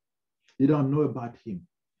 they don't know about him.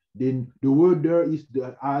 Then the word there is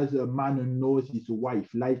as a man who knows his wife,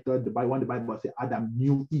 like the Bible says Adam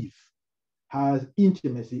knew Eve, has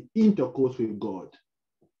intimacy, intercourse with God.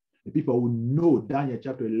 The people who know Daniel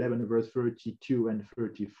chapter 11, verse 32 and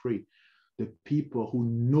 33, the people who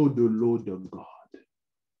know the Lord of God,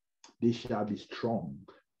 they shall be strong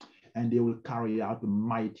and they will carry out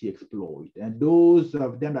mighty exploit. And those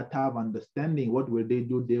of them that have understanding, what will they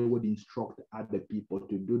do? They would instruct other people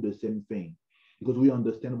to do the same thing, because we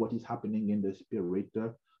understand what is happening in the spirit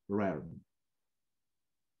realm.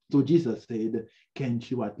 So Jesus said, can't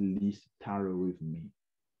you at least tarry with me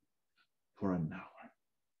for an hour?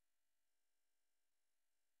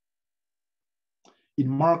 In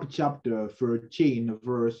Mark chapter 13,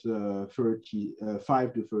 verse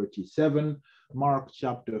 35 to 37, Mark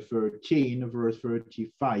chapter 13, verse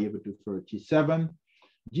 35 to 37,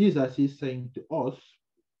 Jesus is saying to us,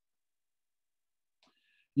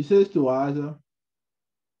 he says to us,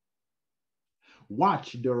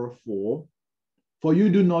 watch therefore, for you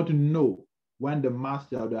do not know when the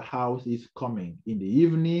master of the house is coming, in the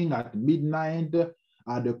evening, at midnight,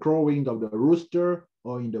 at the crowing of the rooster,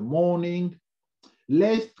 or in the morning,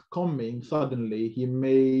 lest coming suddenly he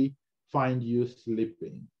may find you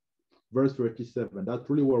sleeping. Verse 37, that's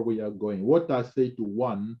really where we are going. What I say to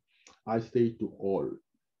one, I say to all,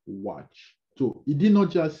 watch. So he did not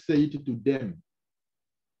just say it to them.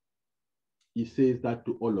 He says that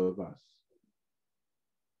to all of us.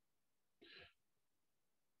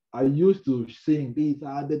 I used to sing, these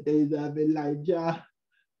are the days of Elijah.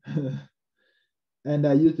 And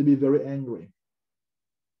I used to be very angry.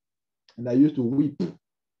 And I used to weep.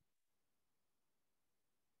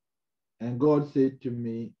 And God said to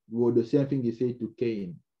me, well, the same thing he said to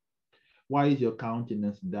Cain. Why is your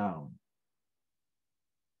countenance down?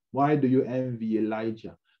 Why do you envy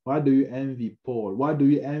Elijah? Why do you envy Paul? Why do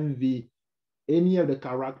you envy any of the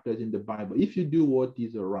characters in the Bible? If you do what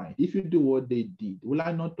is right, if you do what they did, will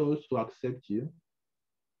I not also accept you?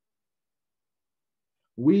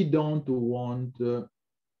 We don't want to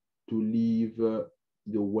live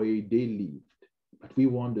the way they lived, but we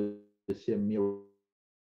want the same miracles.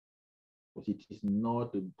 It is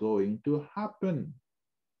not going to happen.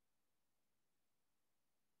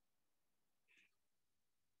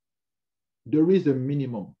 There is a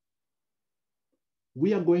minimum.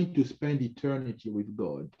 We are going to spend eternity with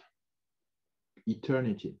God.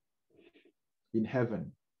 Eternity. in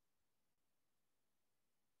heaven.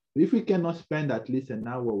 If we cannot spend at least an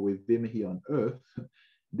hour with him here on earth,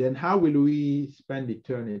 then how will we spend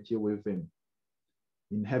eternity with him?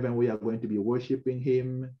 In heaven, we are going to be worshiping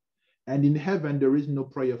him. And in heaven, there is no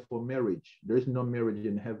prayer for marriage. There is no marriage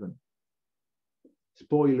in heaven.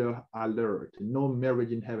 Spoiler alert, no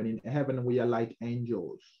marriage in heaven. In heaven, we are like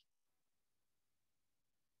angels.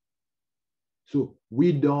 So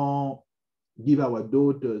we don't give our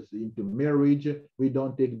daughters into marriage. We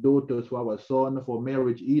don't take daughters for our son for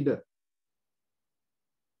marriage either.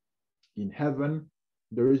 In heaven,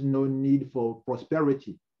 there is no need for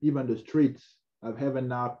prosperity. Even the streets of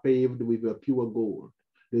heaven are paved with pure gold.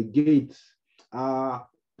 The gates are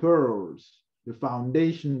pearls. The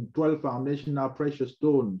foundation, 12 foundation are precious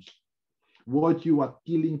stones. What you are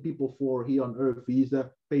killing people for here on earth is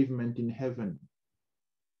a pavement in heaven.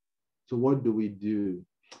 So what do?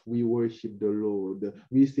 We worship the Lord.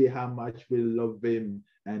 We say how much we love him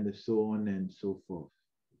and so on and so forth.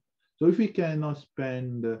 So if we cannot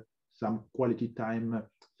spend some quality time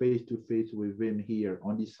face to face with him here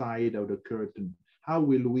on the side of the curtain, how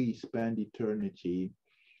will we spend eternity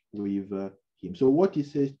with him? So what he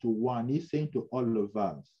says to one, he's saying to all of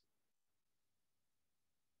us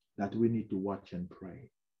that we need to watch and pray.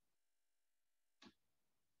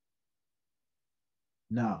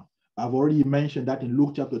 Now, I've already mentioned that in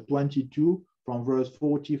Luke chapter 22, from verse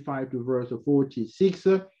 45 to verse 46,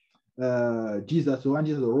 when Jesus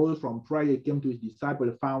arose from prayer, he came to his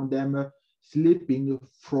disciples, found them sleeping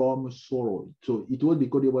from sorrow. So it was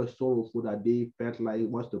because they were sorrowful that they felt like,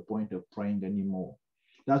 what's the point of praying anymore?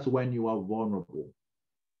 That's when you are vulnerable.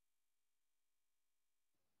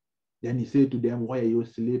 Then he said to them, why are you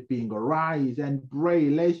sleeping? Rise and pray,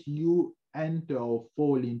 lest you enter or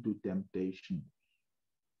fall into temptation.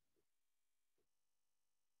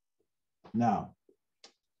 Now,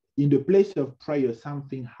 in the place of prayer,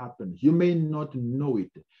 something happens. You may not know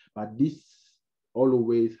it, but this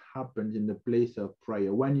always happens in the place of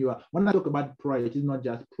prayer. When I talk about prayer, it is not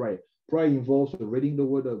just prayer. Prayer involves reading the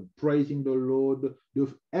word, of praising the Lord,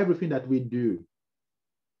 everything that we do.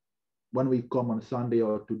 When we come on Sunday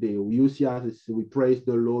or today, we praise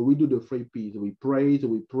the Lord. We do the three P's. We praise,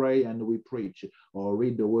 we pray, and we preach, or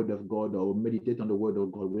read the word of God, or meditate on the word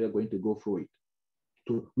of God. We are going to go through it.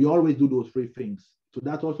 So we always do those three things. So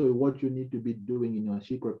that's also what you need to be doing in your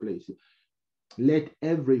secret place. Let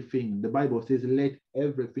everything, the Bible says, let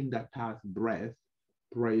everything that has breath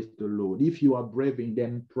praise the Lord. If you are breathing,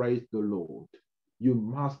 then praise the Lord. You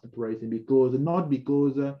must praise him, not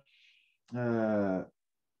because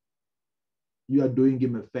you are doing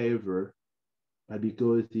him a favor, but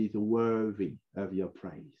because he's worthy of your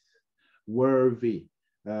praise, worthy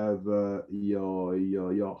of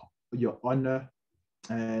your honor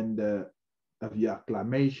and of your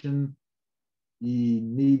acclamation. He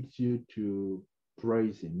needs you to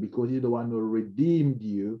praise him because he's the one who redeemed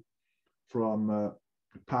you from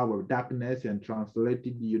the power of darkness and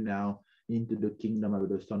translated you now into the kingdom of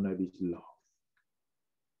the Son of his love.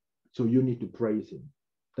 So you need to praise him.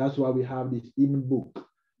 That's why we have this hymn book.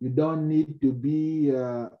 You don't need to be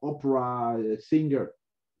an opera singer.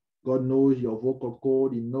 God knows your vocal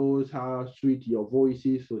cord. He knows how sweet your voice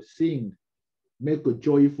is. So sing. Make a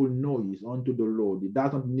joyful noise unto the Lord. It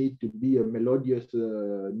doesn't need to be a melodious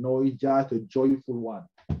noise, just a joyful one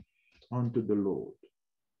unto the Lord.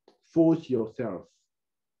 Force yourself.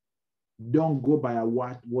 Don't go by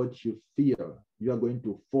what you fear. You are going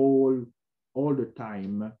to fall all the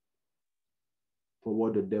time for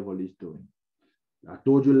what the devil is doing. I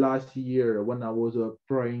told you last year when I was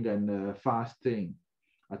praying and fasting,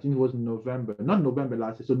 I think it was November, not November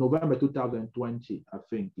last year, so November 2020, I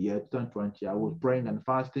think, 2020, I was praying and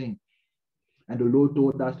fasting, and the Lord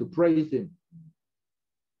told us to praise him.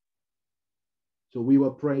 So we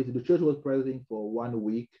were praising, the church was praising for 1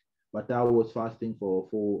 week, but I was fasting for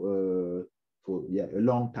a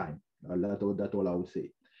long time. That's all I would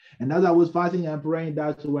say. And as I was fasting and praying,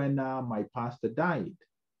 that's when my pastor died.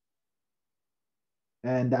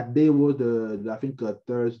 And that day was I think a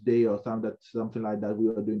Thursday or something like that. We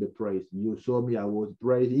were doing the praise. You saw me, I was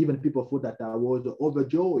praising. Even people thought that I was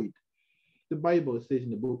overjoyed. The Bible says in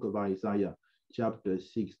the book of Isaiah, chapter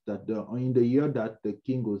 6, that in the year that the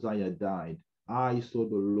King Uzziah died, I saw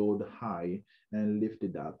the Lord high and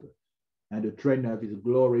lifted up, and the train of his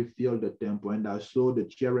glory filled the temple. And I saw the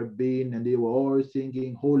cherubim, and they were all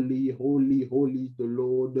singing, holy, holy, holy is the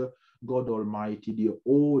Lord God Almighty. The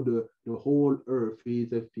whole earth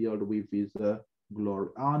is filled with his glory.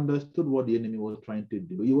 I understood what the enemy was trying to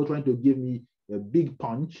do. He was trying to give me a big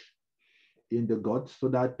punch in the guts so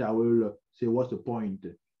that I will say, what's the point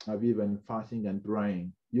of even fasting and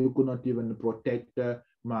praying. You could not even protect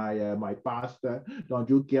my pastor. Don't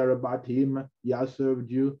you care about him? He has served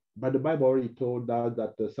you. But the Bible already told us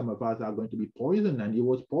that some of us are going to be poisoned, and he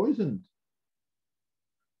was poisoned.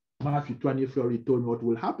 Matthew 24 already told me what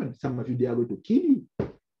will happen. Some of you, they are going to kill you.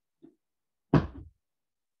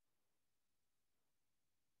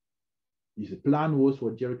 His plan was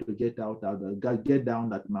for Jerry to get down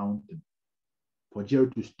that mountain. For Jerry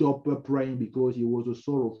to stop praying because he was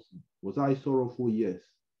sorrowful. Was I sorrowful? Yes.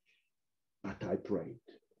 But I prayed.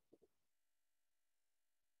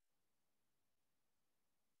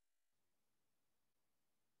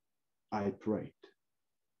 I prayed.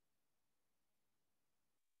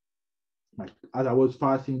 As I was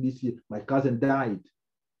fasting this year, my cousin died.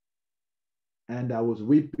 And I was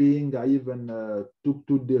weeping. I even took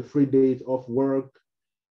 3 days off work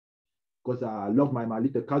because I loved my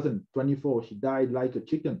little cousin, 24. She died like a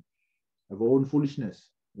chicken of her own foolishness.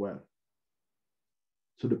 Well,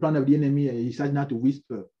 so the plan of the enemy, he started now to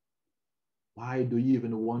whisper, why do you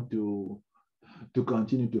even want to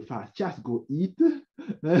continue to fast? Just go eat.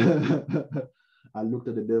 I looked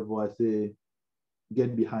at the devil. I say,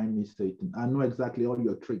 get behind me, Satan. I know exactly all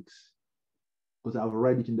your tricks because I've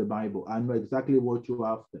read it in the Bible. I know exactly what you're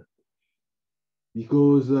after.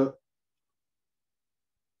 Because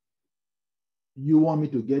you want me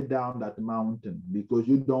to get down that mountain because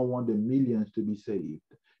you don't want the millions to be saved.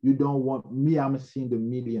 You don't want me, I'm seeing the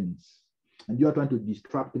millions. And you are trying to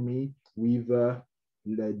distract me with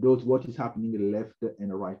what is happening left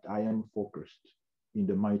and right. I am focused in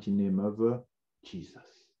the mighty name of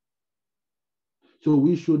Jesus. So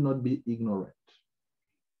we should not be ignorant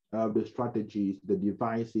of the strategies, the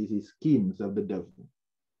devices, the schemes of the devil.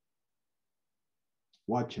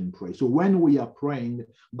 Watch and pray. So when we are praying,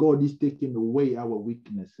 God is taking away our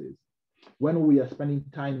weaknesses. When we are spending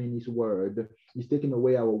time in his word, he's taking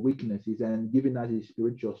away our weaknesses and giving us his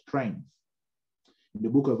spiritual strength. In the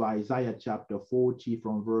book of Isaiah chapter 40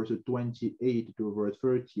 from verse 28 to verse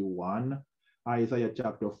 31, Isaiah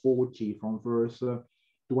chapter 40 from verse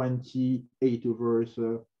 28 to verse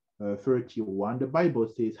 31, the Bible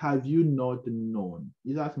says, have you not known?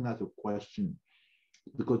 He's asking us a question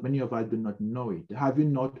because many of us do not know it. Have you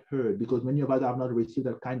not heard? Because many of us have not received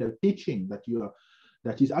that kind of teaching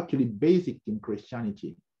that is actually basic in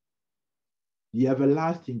Christianity. The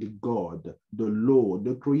everlasting God, the Lord,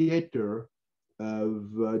 the creator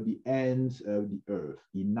of the ends of the earth.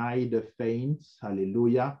 He neither faints,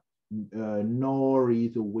 hallelujah, nor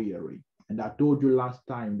is weary. And I told you last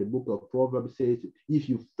time, the book of Proverbs says, if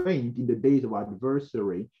you faint in the days of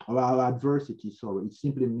adversity, it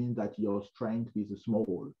simply means that your strength is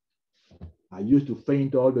small. I used to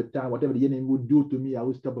faint all the time. Whatever the enemy would do to me, I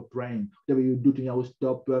would stop praying. Whatever you do to me, I would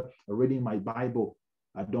stop reading my Bible.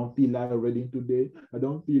 I don't feel like reading today. I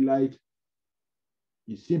don't feel like.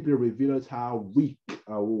 It simply reveals how weak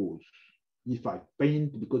I was. If I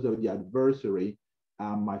faint because of the adversary,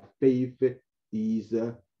 my faith is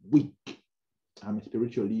weak. I'm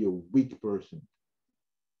spiritually a weak person.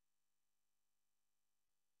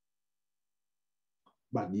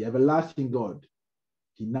 But the everlasting God,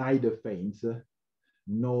 he neither faints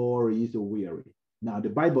nor is weary. Now, the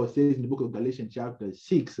Bible says in the book of Galatians chapter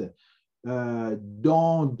 6,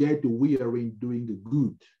 don't get weary in doing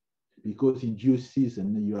good, because in due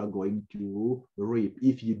season you are going to reap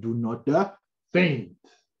if you do not faint.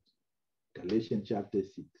 Galatians chapter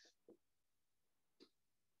 6.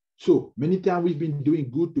 So many times we've been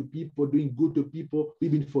doing good to people.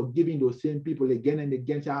 We've been forgiving those same people again and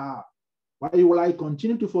again. Why will I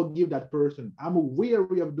continue to forgive that person? I'm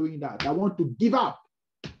weary of doing that. I want to give up.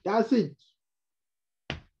 That's it.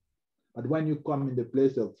 But when you come in the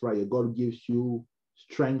place of prayer, God gives you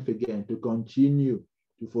strength again to continue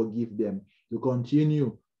to forgive them, to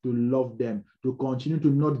continue to love them, to continue to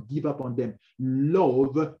not give up on them.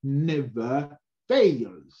 Love never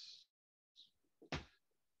fails.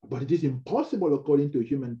 But it is impossible, according to a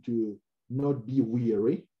human, to not be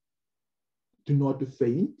weary, to not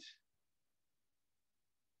faint.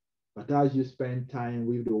 But as you spend time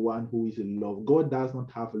with the one who is in love, God does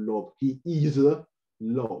not have love. He is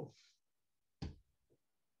love.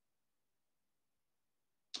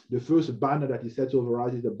 The first banner that he sets over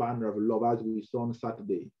us is the banner of love, as we saw on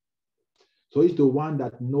Saturday. So it's the one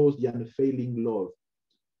that knows the unfailing love.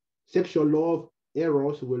 Sexual love,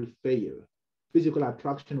 eros, will fail. Physical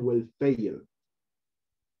attraction will fail.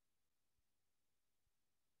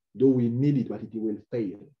 Though we need it, but it will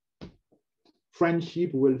fail.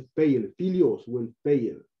 Friendship will fail. Philios will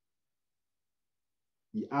fail.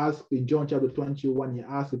 He asked in John chapter 21, he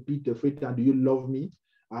asked Peter, do you love me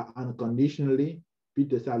unconditionally?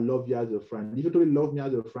 Peter said, I love you as a friend. If you truly love me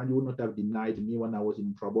as a friend, you would not have denied me when I was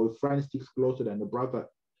in trouble. A friend sticks closer than a brother.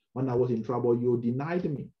 When I was in trouble, you denied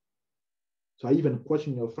me. So I even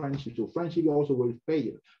question your friendship. So friendship also will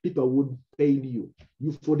fail. People would fail you.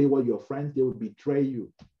 You thought they were your friends, they would betray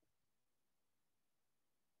you.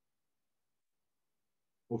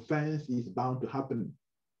 Offense is bound to happen.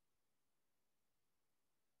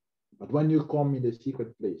 But when you come in the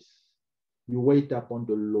secret place, you wait upon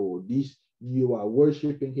the Lord. This you are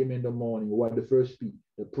worshiping him in the morning. You are the first people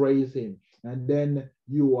to praise him. And then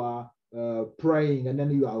you are praying, and then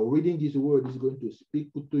you are reading his word. He's going to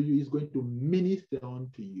speak to you. He's going to minister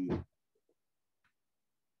unto you.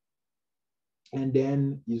 And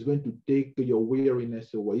then he's going to take your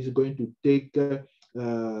weariness away. He's going to take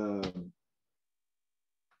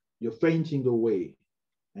your fainting away,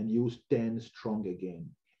 and you stand strong again,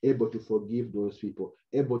 able to forgive those people,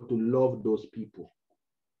 able to love those people.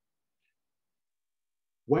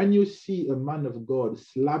 When you see a man of God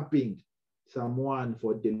slapping someone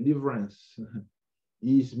for deliverance,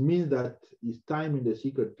 it means that his time in the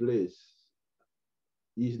secret place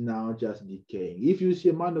is now just decaying. If you see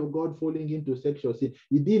a man of God falling into sexual sin,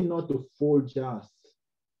 he did not fall just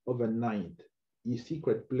overnight. His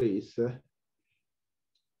secret place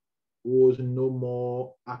was no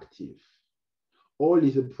more active. All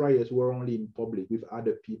his prayers were only in public with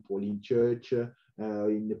other people, in church, in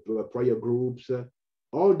the prayer groups.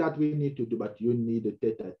 All that we need to do, but you need a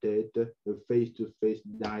tete-a-tete, a face-to-face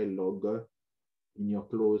dialogue in your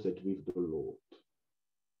closet with the Lord.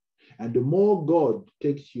 And the more God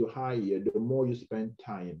takes you higher, the more you spend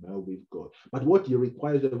time with God. But what he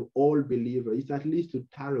requires of all believers is at least to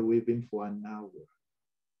tarry with him for an hour.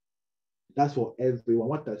 That's for everyone.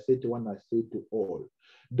 What I say to one, I say to all.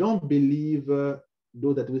 Don't believe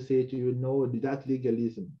those that will say to you, no, that's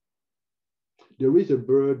legalism. There is a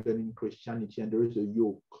burden in Christianity and there is a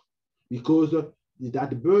yoke. Because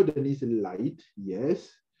that burden is light, yes.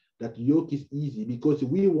 That yoke is easy because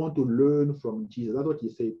we want to learn from Jesus. That's what he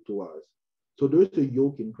said to us. So there's a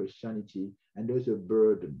yoke in Christianity and there's a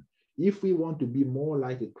burden. If we want to be more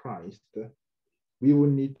like a Christ, we will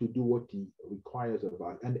need to do what he requires of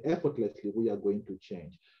us. And effortlessly, we are going to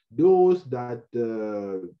change. Those that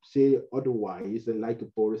say otherwise, like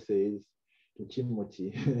Paul says to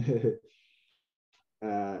Timothy,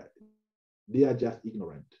 they are just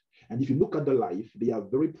ignorant. And if you look at the life, they are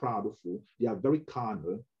very proudful, they are very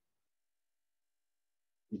carnal.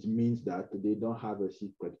 It means that they don't have a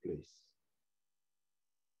secret place.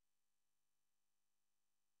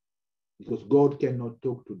 Because God cannot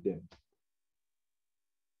talk to them.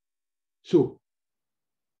 So,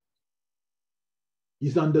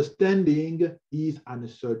 his understanding is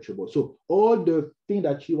unsearchable. So all the things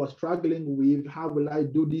that you are struggling with, how will I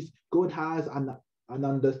do this? God has an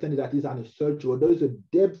understanding that is unsearchable. There is a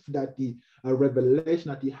depth that a revelation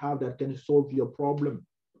that he have that can solve your problem.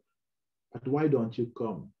 But why don't you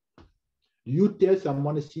come? Do you tell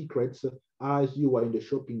someone secrets as you are in the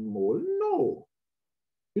shopping mall? No.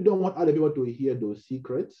 You don't want other people to hear those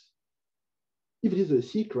secrets. If it is a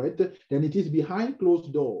secret, then it is behind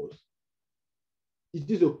closed doors. It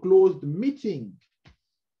is a closed meeting.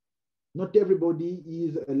 Not everybody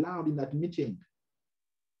is allowed in that meeting.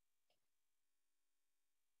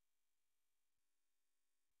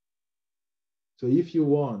 So if you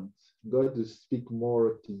want God to speak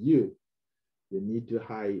more to you, you need to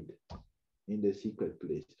hide in the secret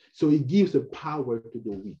place. So he gives a power to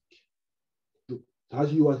the weak.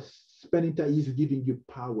 As you are spending time, he's giving you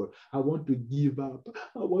power. I want to give up.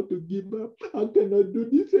 I want to give up. I cannot do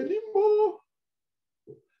this anymore.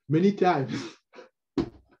 Many times,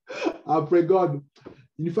 I pray, God.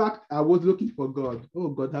 In fact, I was looking for God. Oh,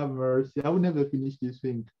 God, have mercy. I will never finish this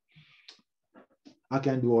thing. I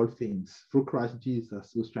can do all things through Christ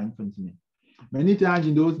Jesus who strengthens me. Many times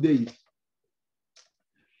in those days,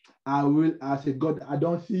 I say, God, I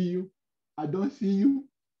don't see you. I don't see you.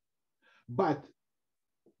 But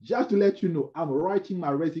just to let you know, I'm writing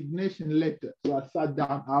my resignation letter. So I sat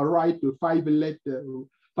down, I write a 5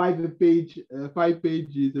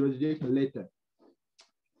 pages resignation letter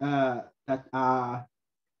that I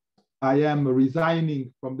am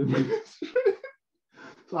resigning from the ministry.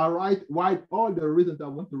 So I write all the reasons I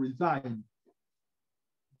want to resign.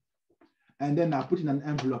 And then I put in an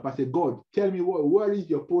envelope. I said, God, tell me where is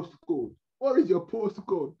your postcode? Where is your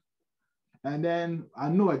postcode? And then I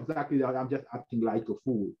know exactly that I'm just acting like a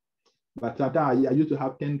fool. But sometimes I used to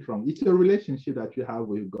have tantrum. It's a relationship that you have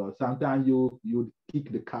with God. Sometimes you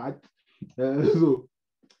kick the cat.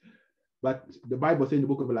 But the Bible says in the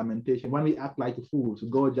book of Lamentation, when we act like fools,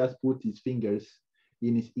 God just put his fingers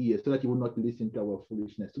in his ears so that he will not listen to our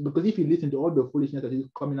foolishness. Because if you listen to all the foolishness that is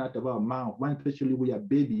coming out of our mouth, when especially we are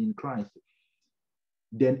baby in Christ,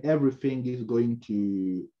 then everything is going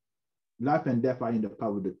to, life and death are in the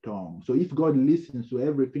power of the tongue. So if God listens to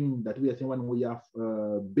everything that we are saying when we are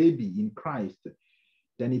baby in Christ,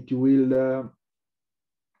 then it will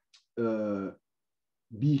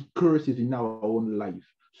be curses in our own life.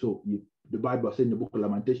 So the Bible says in the book of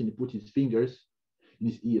Lamentation, he put his fingers in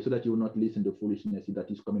his ear so that he will not listen to foolishness that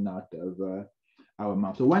is coming out of our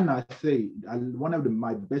mouth. So when I say, one of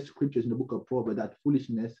my best scriptures in the book of Proverbs, that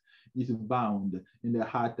foolishness is bound in the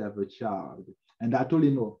heart of a child. And I told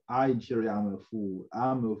you, no, Jerry, I'm a fool.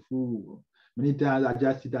 I'm a fool. Many times I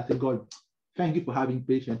just sit there and say, God, thank you for having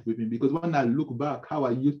patience with me. Because when I look back how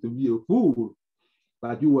I used to be a fool,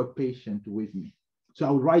 but you were patient with me. So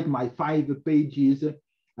I would write my 5 pages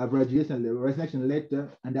of resignation letter,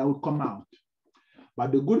 and I would come out.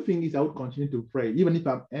 But the good thing is I would continue to pray. Even if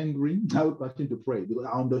I'm angry, I would continue to pray because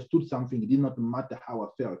I understood something. It did not matter how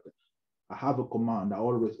I felt. I have a command. I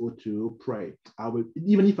always ought to pray. I will,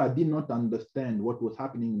 even if I did not understand what was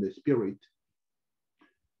happening in the spirit.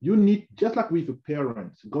 You need, just like with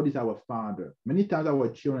parents, God is our father. Many times our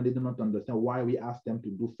children, they do not understand why we ask them to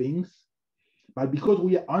do things. But because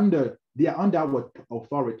they are under our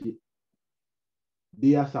authority,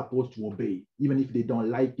 they are supposed to obey, even if they don't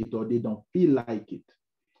like it or they don't feel like it.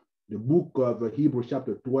 The book of Hebrews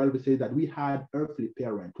chapter 12 says that we had earthly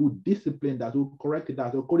parents who disciplined us, who corrected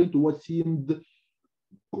us according to what seemed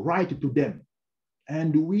right to them.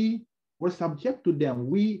 And we were subject to them.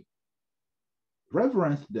 We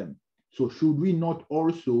reverenced them. So should we not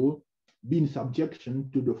also be in subjection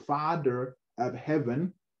to the Father of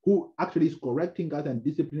heaven, who actually is correcting us and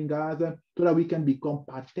disciplining us so that we can become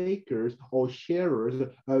partakers or sharers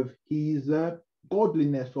of his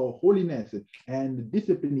godliness or holiness? And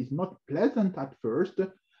discipline is not pleasant at first,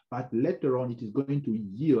 but later on it is going to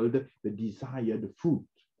yield the desired fruit.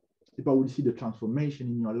 People will see the transformation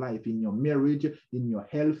in your life, in your marriage, in your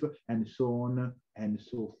health, and so on and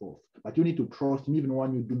so forth. But you need to trust him even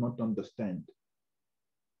when you do not understand.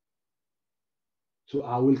 So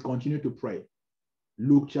I will continue to pray.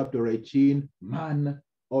 Luke chapter 18, man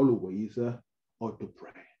always ought to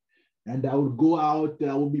pray. And I will go out,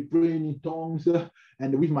 I will be praying in tongues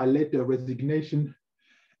and with my letter of resignation.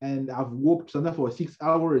 And I've worked sometimes for 6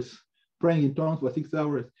 hours, praying in tongues for 6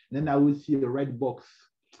 hours. And then I will see a red box,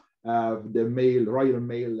 the mail, royal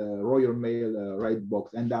mail red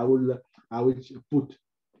box. And I will put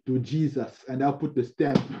to Jesus, and I'll put the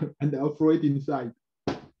stamp and I'll throw it inside.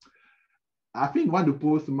 I think when the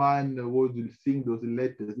postman was seeing those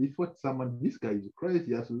letters, he thought this guy is crazy,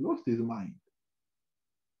 he has lost his mind.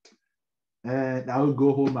 And I will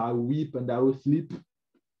go home, I will weep, and I will sleep.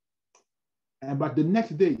 But the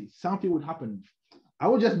next day, something would happen. I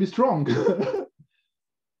will just be strong.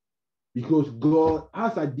 Because God,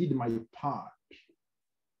 as I did my part,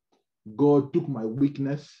 God took my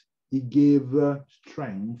weakness, he gave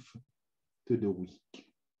strength to the weak.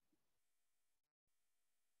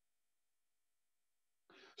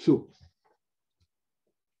 So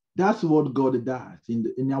that's what God does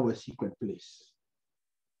in our secret place.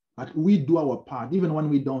 But we do our part, even when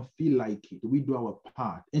we don't feel like it, we do our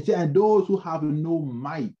part. And those who have no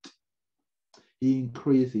might, he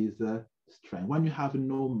increases strength. When you have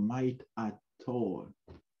no might at all,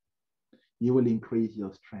 he will increase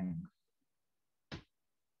your strength.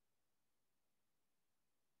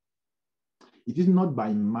 It is not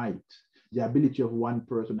by might, the ability of one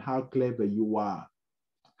person, how clever you are,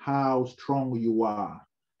 how strong you are,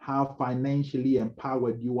 how financially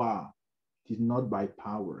empowered you are. It is not by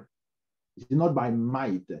power. It is not by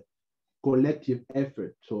might, collective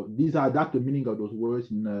effort. So that's the meaning of those words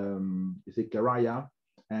in Zechariah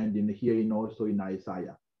and also in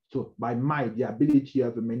Isaiah. So by might, the ability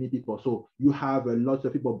of many people. So you have lots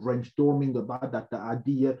of people brainstorming about that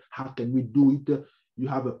idea. How can we do it? You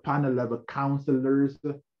have a panel of counselors.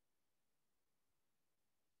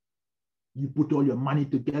 You put all your money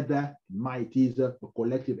together. Might is a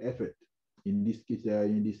collective effort in this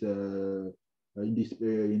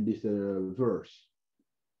verse.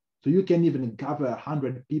 So you can even gather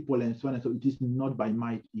 100 people and so on. And so it is not by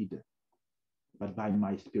might either, but by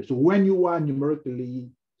my spirit. So when you are numerically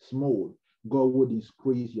small, God would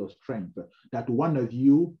increase your strength. That one of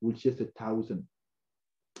you will chase 1,000,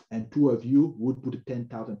 and 2 of you would put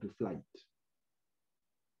 10,000 to flight.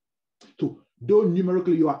 So though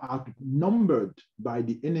numerically you are outnumbered by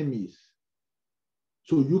the enemies,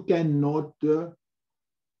 so you cannot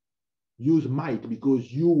use might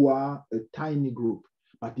because you are a tiny group.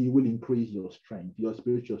 but he will increase your strength, your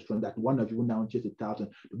spiritual strength, that one of you will now chase 1,000.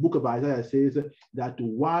 The book of Isaiah says that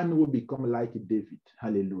one will become like David.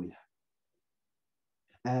 Hallelujah.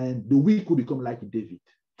 And the weak will become like David.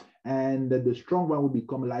 And the strong one will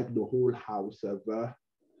become like the whole house of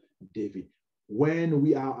David. When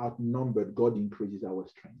we are outnumbered, God increases our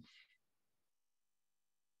strength.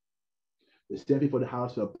 The same thing for the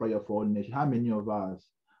house of prayer for all nations. How many of us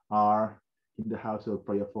are in the house of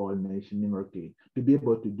prayer for all nations numerically to be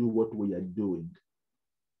able to do what we are doing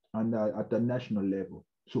and at the national level?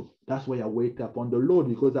 So that's why I wait upon the Lord,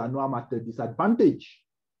 because I know I'm at a disadvantage.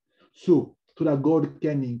 So that God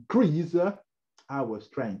can increase our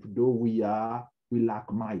strength, though we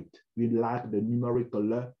lack might, we lack the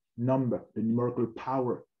numerical number, the numerical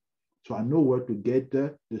power. So I know where to get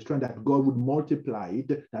the strength, that God would multiply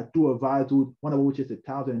it, that two of us would, one of which is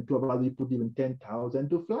 1,000, and two of us would put even 10,000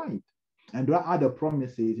 to flight. And there are other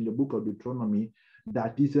promises in the book of Deuteronomy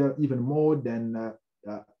that is even more than,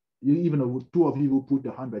 even two of you will put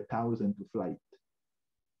 100,000 to flight.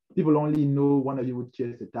 People only know one of you would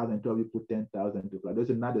chase 1,000, two of you put 10,000 to flight. There's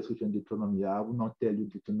another scripture in Deuteronomy. I will not tell you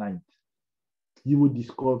tonight. You will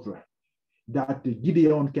discover that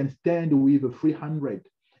Gideon can stand with 300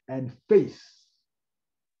 and face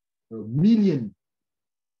 1,000,000,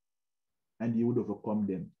 and he would overcome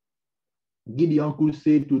them. Gideon could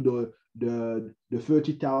say to the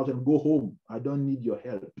 30,000, go home. I don't need your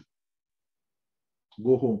help.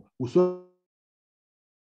 Go home. Whosoever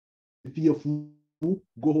fearful,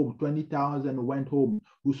 go home. 20,000 went home.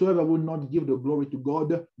 Whosoever will not give the glory to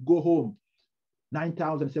God, go home.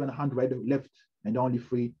 9,700 left, and only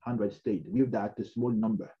 300 stayed. With that small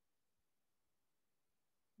number,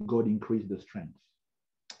 God increased the strength,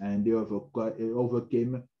 and they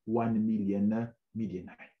overcame 1,000,000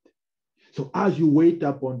 Midianites. So as you wait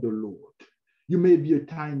upon the Lord, you may be a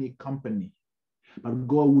tiny company, but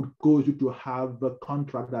God would cause you to have a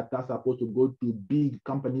contract that are supposed to go to big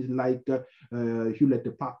companies like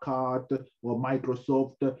Hewlett-Packard or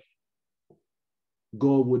Microsoft.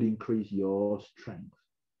 God would increase your strength,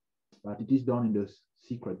 but it is done in the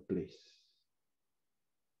secret place.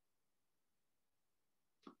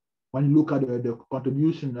 When you look at the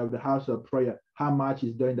contribution of the house of prayer, how much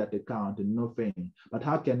is there in that account? Nothing. But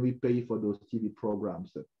how can we pay for those TV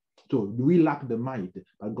programs? So we lack the might,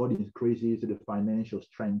 but God increases the financial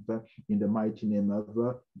strength in the mighty name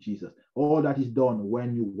of Jesus. All that is done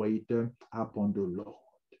when you wait upon the Lord.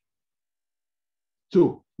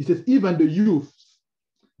 So he says, even the youths,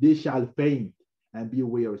 they shall faint and be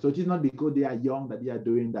weary. So it is not because they are young that they are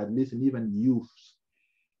doing that. Listen, even youths,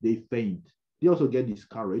 they faint. They also get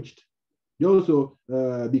discouraged. They also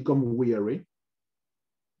become weary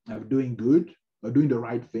of doing good or doing the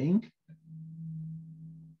right thing.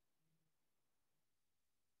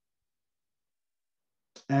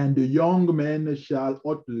 And the young men shall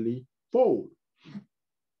utterly fall.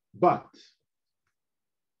 But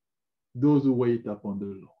those who wait upon the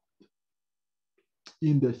Lord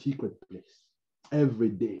in the secret place every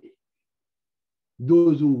day,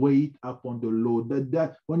 those who wait upon the Lord,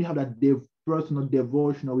 that when you have that personal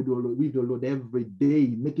devotional with the Lord every day,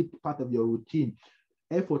 make it part of your routine,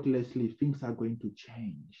 effortlessly things are going to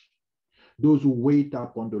change. Those who wait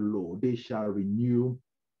upon the Lord, they shall renew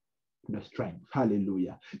the strength.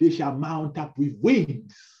 Hallelujah. They shall mount up with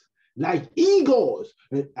wings like eagles.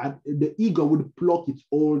 And the eagle would pluck its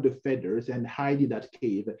old feathers and hide in that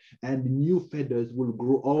cave, and new feathers will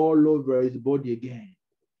grow all over his body again.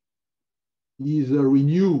 He is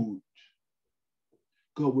renewed.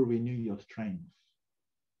 God will renew your strength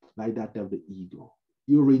like that of the eagle.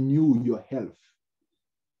 You renew your health.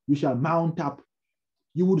 You shall mount up.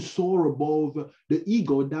 You would soar above. The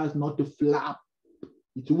eagle does not flap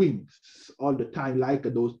its wings all the time like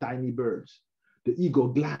those tiny birds. The eagle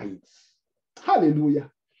glides.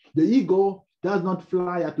 Hallelujah. The eagle does not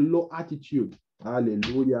fly at low altitude.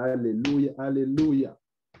 Hallelujah, hallelujah, hallelujah.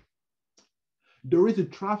 There is a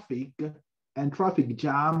traffic and traffic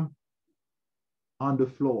jam on the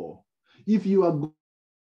floor. If you are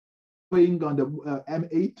going on the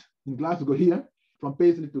M8 in Glasgow here, from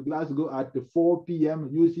Paisley to Glasgow at 4 p.m.,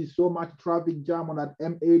 you see so much traffic jam on that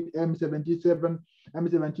M8, M77,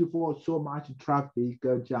 M74, so much traffic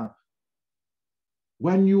jam.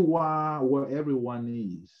 When you are where everyone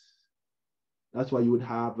is, that's why you would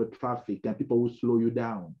have a traffic and people will slow you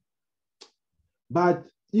down. But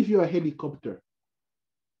if you're a helicopter,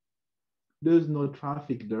 there's no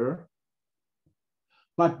traffic there.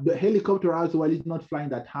 But the helicopter as well is not flying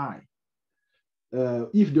that high.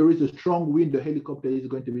 If there is a strong wind, the helicopter is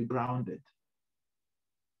going to be grounded.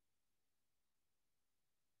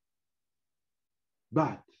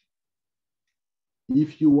 But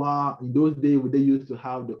If you are, in those days, they used to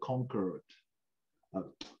have the Concorde,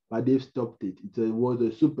 but they've stopped it. It was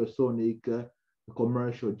a supersonic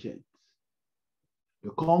commercial jet.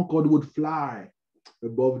 The Concorde would fly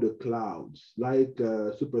above the clouds like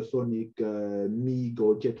a supersonic MiG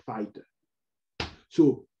or jet fighter.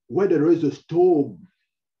 So where there is a storm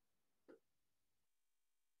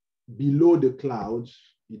below the clouds,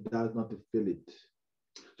 it does not feel it.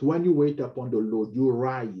 So when you wait upon the Lord, you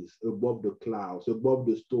rise above the clouds, above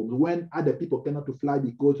the storms. When other people cannot fly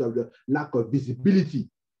because of the lack of visibility,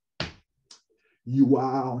 you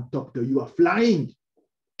are on top there. You are flying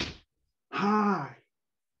high.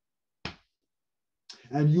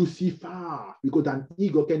 And you see far, because an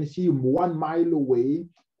eagle can see 1 mile away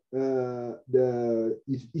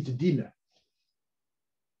its dinner.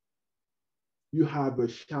 You have a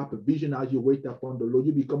sharp vision as you wait upon the Lord.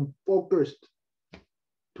 You become focused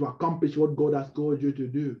to accomplish what God has called you to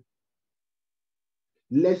do.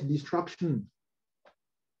 Less distraction.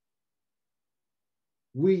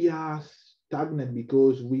 We are stagnant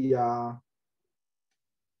because we are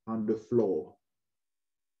on the floor.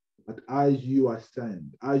 But as you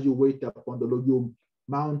ascend, as you wait upon the Lord, you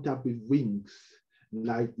mount up with wings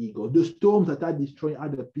like eagles. The storms that are destroying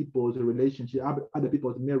other people's relationships, other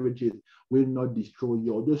people's marriages, will not destroy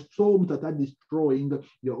you. The storms that are destroying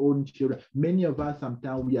your own children. Many of us,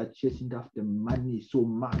 sometimes we are chasing after money so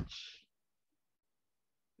much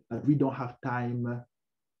that we don't have time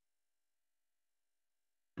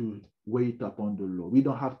to wait upon the Lord. We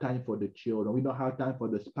don't have time for the children. We don't have time for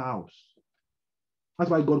the spouse. That's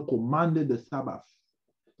why God commanded the Sabbath,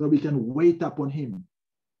 so we can wait upon him.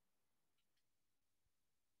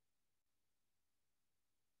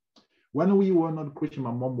 When we were not Christian,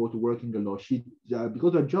 my mom was working a lot. She,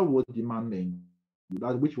 because her job was demanding,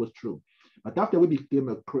 which was true. But after we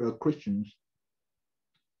became Christians,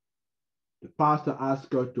 the pastor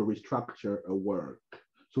asked her to restructure her work.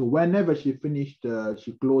 So whenever she finished,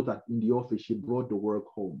 she closed in the office, she brought the work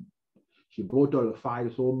home. She brought all the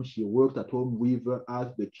files home. She worked at home with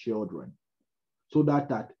us, the children. So that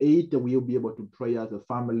at 8, we'll be able to pray as a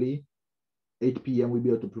family. 8 p.m. we'll be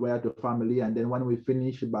able to pray as a family. And then when we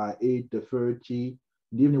finish by 8:30, in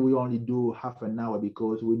the evening, we only do half an hour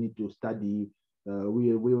because we need to study.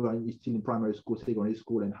 We were still in primary school, secondary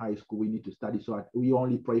school, and high school. We need to study. So we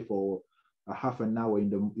only pray for a half an hour in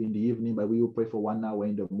the evening, but we will pray for 1 hour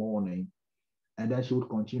in the morning. And then she would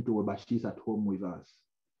continue to work, but she's at home with us.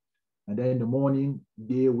 And then in the morning,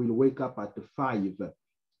 they will wake up at 5.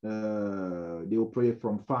 They will pray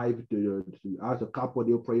from 5 to as a couple,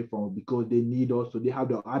 they'll pray from, because they need also, they have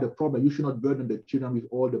the other problem. You should not burden the children with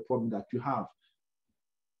all the problems that you have.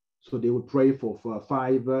 So they will pray for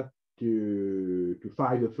 5 to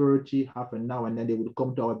 5:30, half an hour, and then they will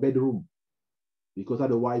come to our bedroom. Because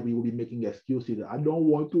otherwise we will be making excuses. I don't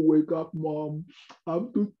want to wake up, Mom.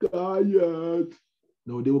 I'm too tired.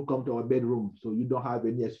 No, they will come to our bedroom. So you don't have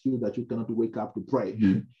any excuse that you cannot wake up to pray.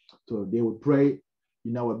 So they will pray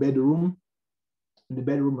in our bedroom, in the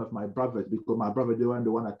bedroom of my brothers, because my brother, they were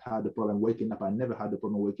the one that had the problem waking up. I never had the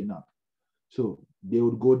problem waking up. So they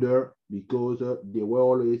would go there because they were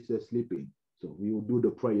always sleeping. So we would do the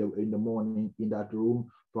prayer in the morning in that room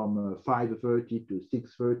from 5:30 to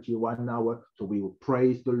 6:30, 1 hour. So we would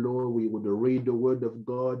praise the Lord. We would read the word of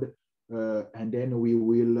God, and then we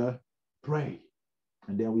will pray.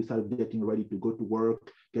 And then we start getting ready to go to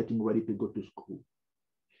work, getting ready to go to school.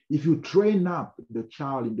 If you train up the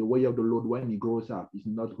child in the way of the Lord, when he grows up, he's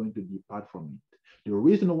not going to depart from it. The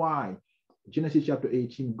reason why, Genesis chapter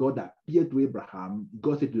 18, God appeared to Abraham.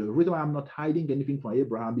 God said, the reason why I'm not hiding anything from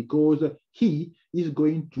Abraham, because he is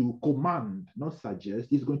going to command, not suggest,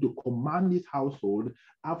 he's going to command his household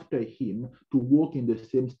after him to walk in the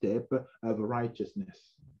same step of righteousness.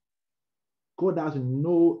 God has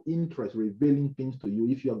no interest revealing things to you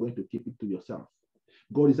if you are going to keep it to yourself.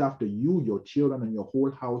 God is after you, your children, and your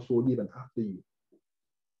whole household, even after you.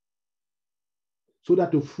 So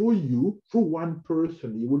that through you, through one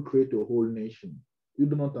person, he will create a whole nation. You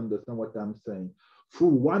do not understand what I'm saying. Through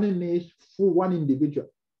one nation, through one individual,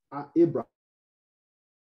 Abraham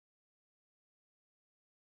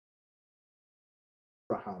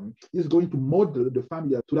is going to model the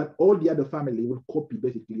family so that all the other family will copy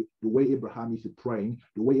basically the way Abraham is praying,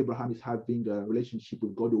 the way Abraham is having a relationship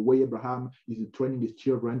with God, the way Abraham is training his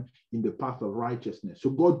children in the path of righteousness. So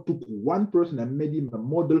God took one person and made him a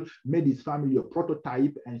model, made his family a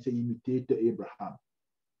prototype, and said, imitate Abraham.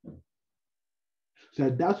 So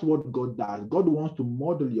that's what God does. God wants to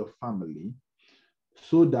model your family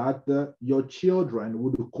so that your children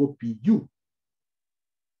would copy you.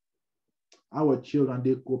 Our children,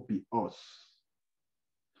 they copy us.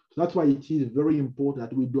 So that's why it is very important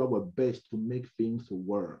that we do our best to make things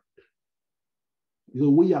work. So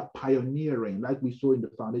we are pioneering, like we saw in the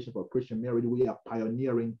Foundation for Christian Marriage, we are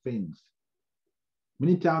pioneering things.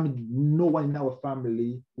 Many times, no one in our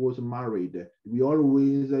family was married. We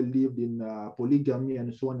always lived in polygamy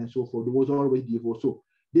and so on and so forth. There was always divorce. So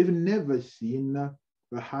they've never seen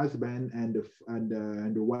a husband and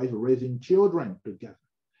the wife raising children together.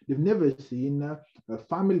 They've never seen a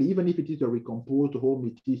family, even if it is a recomposed home,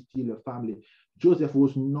 it is still a family. Joseph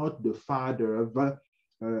was not the father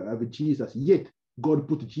of Jesus, yet God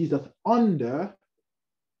put Jesus under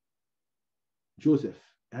Joseph,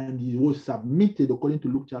 and he was submitted, according to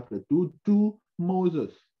Luke chapter 2, to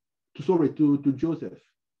Joseph.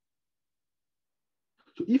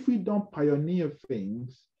 So if we don't pioneer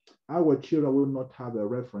things, our children will not have a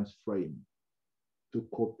reference frame to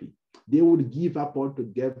copy. They would give up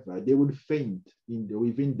altogether. They would faint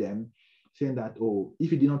within them, saying that, oh,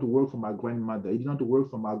 if it did not work for my grandmother, it did not work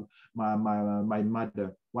for my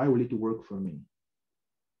mother, why will it work for me?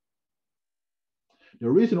 The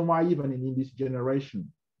reason why, even in this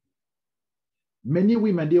generation, many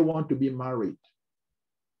women, they want to be married.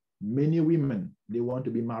 Many women, they want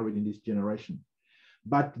to be married in this generation.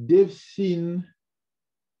 But they've seen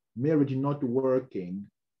marriage not working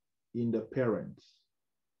in the parents.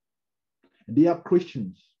 They are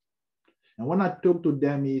Christians. And when I talk to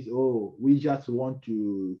them is, oh, we just want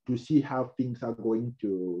to see how things are going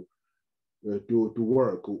to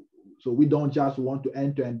work. So we don't just want to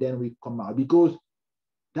enter and then we come out, because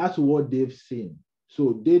that's what they've seen.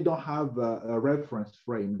 So they don't have a reference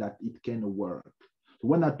frame that it can work. So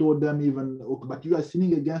when I told them even, okay, but you are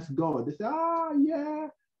sinning against God, they say, yeah.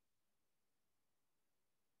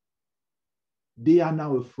 They are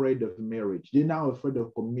now afraid of marriage. They're now afraid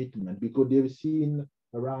of commitment because they've seen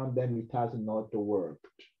around them it has not worked.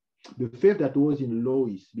 The faith that was in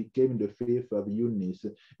Lois became the faith of Eunice,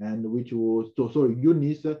 and which was,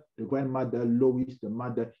 Eunice, the grandmother, Lois, the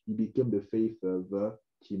mother, it became the faith of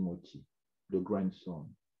Timothy, the grandson.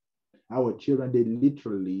 Our children, they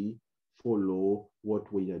literally follow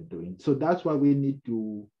what we are doing. So that's why we need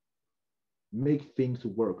to make things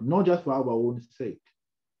work, not just for our own sake,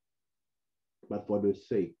 but for the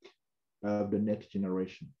sake of the next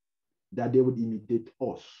generation, that they would imitate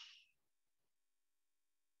us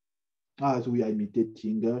as we are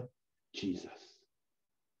imitating Jesus.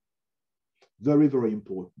 Very, very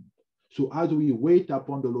important. So as we wait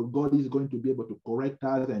upon the Lord, God is going to be able to correct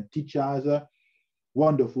us and teach us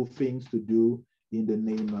wonderful things to do in the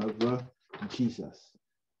name of Jesus.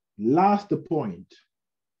 Last point,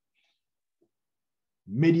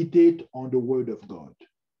 meditate on the word of God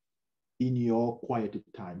in your quiet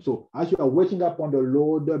time. So as you are waiting upon the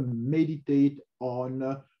Lord, meditate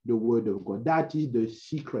on the word of God. That is the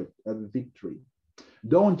secret of victory.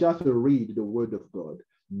 Don't just read the word of God,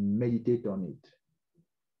 meditate on it.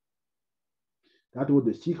 That was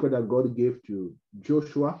the secret that God gave to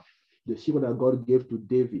Joshua, the secret that God gave to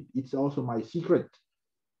David. It's also my secret.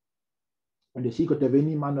 And the secret of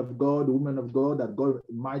any man of God, woman of God that God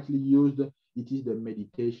mightily used, it is the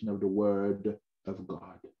meditation of the word of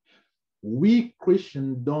God. We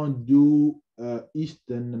Christians don't do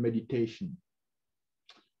Eastern meditation.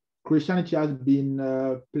 Christianity has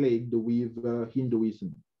been plagued with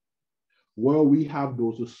Hinduism, where we have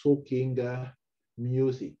those soaking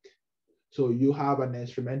music. So you have an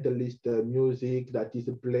instrumentalist music that is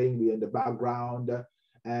playing in the background,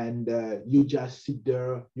 and you just sit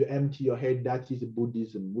there, you empty your head. That is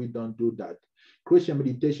Buddhism. We don't do that. Christian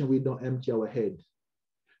meditation, we don't empty our head.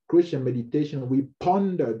 Christian meditation, we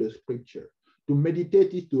ponder the scripture. To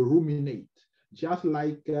meditate is to ruminate, just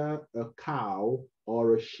like a cow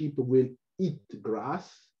or a sheep will eat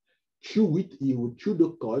grass, chew it, he will chew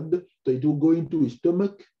the cud, so it will go into his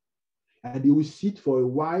stomach, and he will sit for a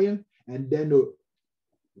while, and then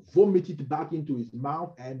vomit it back into his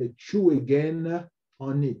mouth and chew again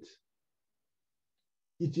on it.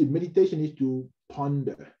 Meditation is to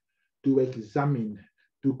ponder, to examine,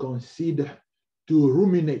 to consider, to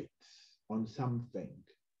ruminate on something.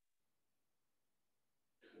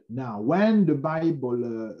 Now, when the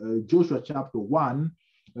Bible, Joshua chapter 1,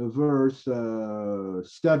 verse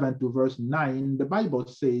 7 to verse 9, the Bible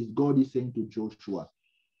says, God is saying to Joshua,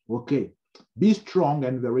 okay, be strong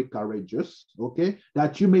and very courageous, okay,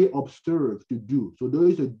 that you may observe to do. So there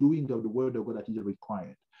is a doing of the word of God that is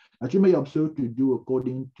required. That you may observe to do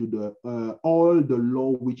according to the all the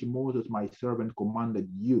law which Moses my servant commanded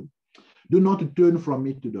you. Do not turn from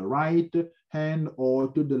it to the right hand or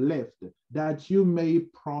to the left, that you may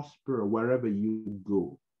prosper wherever you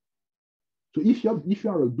go. So if you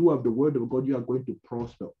are a doer of the word of God, you are going to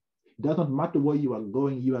prosper. It does not matter where you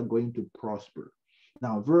are going to prosper.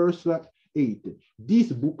 Now, verse 8,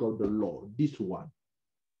 this book of the law, this one,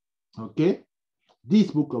 okay? This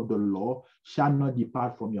book of the law shall not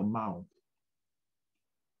depart from your mouth.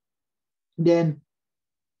 Then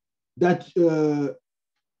that,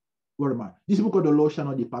 where am I? This book of the law shall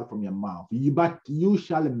not depart from your mouth, but you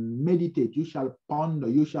shall meditate, you shall ponder,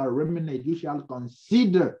 you shall ruminate, you shall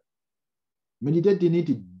consider, meditate in it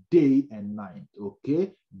day and night,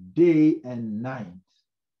 okay? Day and night,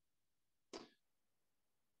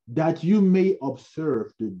 that you may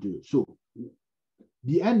observe to do. So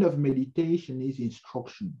the end of meditation is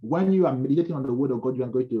instruction. When you are meditating on the word of God, you are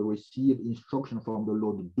going to receive instruction from the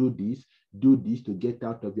Lord. Do this to get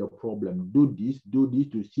out of your problem. Do this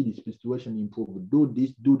to see the situation improve. Do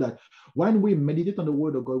this, do that. When we meditate on the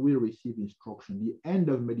word of God, we receive instruction. The end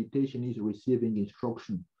of meditation is receiving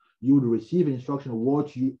instruction. You will receive instruction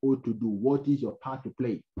what you ought to do, what is your part to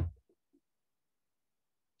play.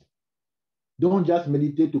 Don't just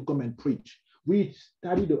meditate to come and preach. We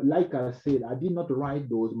studied, like I said, I did not write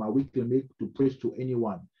those, my weekly make to preach to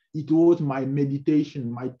anyone. It was my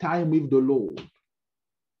meditation, my time with the Lord.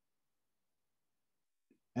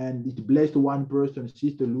 And it blessed one person,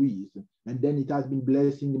 Sister Louise. And then it has been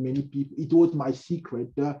blessing many people. It was my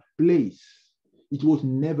secret place. It was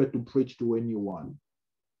never to preach to anyone.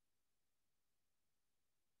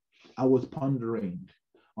 I was pondering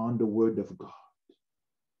on the word of God.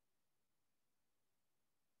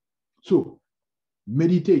 So,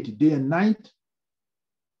 meditate day and night,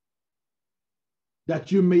 that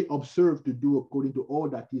you may observe to do according to all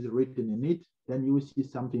that is written in it. Then you will see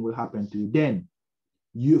something will happen to you. Then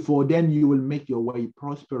you will make your way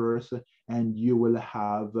prosperous, and you will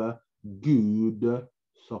have good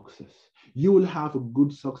success. You will have a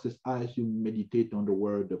good success as you meditate on the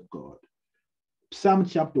word of God. Psalm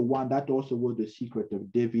chapter 1, that also was the secret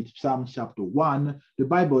of David. Psalm chapter 1, the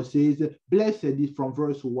Bible says, blessed is from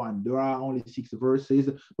verse 1. There are only 6 verses,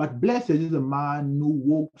 but blessed is the man who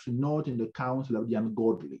walks not in the counsel of the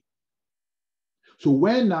ungodly. So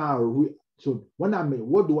I will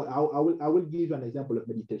give you an example of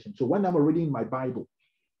meditation. So when I'm reading my Bible,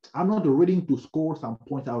 I'm not reading to score some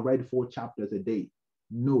points. I'll read 4 chapters a day.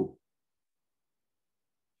 No.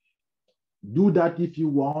 Do that if you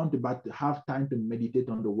want, but have time to meditate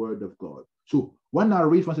on the word of God. So when I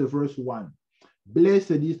read from verse 1, blessed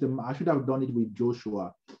is the man, I should have done it with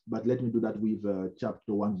Joshua, but let me do that with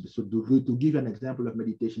chapter 1. So to give an example of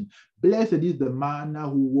meditation, blessed is the man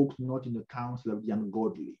who walks not in the counsel of the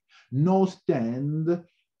ungodly, nor stands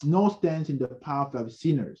in the path of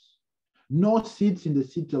sinners, nor sits in the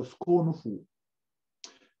seat of scornful,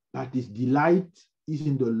 but his delight is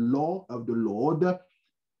in the law of the Lord,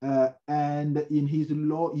 and in his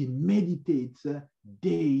law he meditates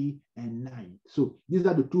day and night. So these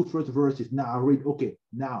are the 2 first verses. Now I read, okay,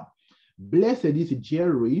 now blessed is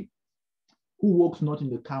Jerry who walks not in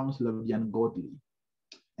the counsel of the ungodly.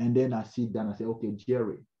 And then I sit down and say, okay,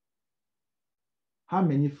 Jerry, how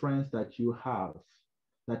many friends that you have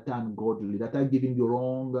that are ungodly, that are giving you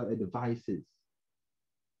wrong advices?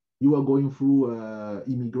 You are going through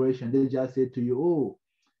immigration. They just say to you, oh,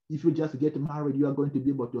 if you just get married, you are going to be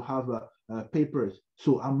able to have papers.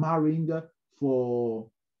 So I'm marrying not for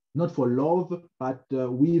love, but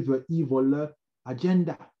with evil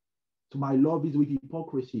agenda. So my love is with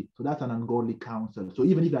hypocrisy. So that's an ungodly counsel. So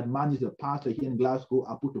even if that man is a pastor here in Glasgow,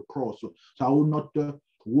 I put a cross. So I will not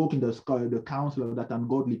walk in the counsel of that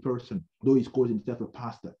ungodly person, though he calls himself a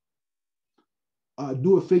pastor.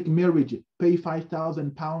 Do a fake marriage, pay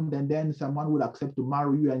 £5,000, and then someone will accept to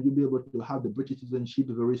marry you, and you'll be able to have the British citizenship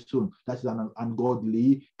very soon. That's an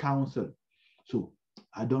ungodly counsel. So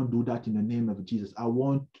I don't do that in the name of Jesus. I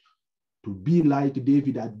want to be like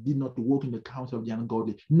David, that did not walk in the counsel of the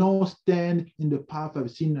ungodly, nor stand in the path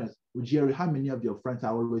of sinners. Jerry, how many of your friends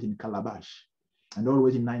are always in Calabash and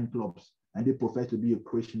always in 9 clubs? And they profess to be a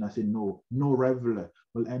Christian. I say, no reveler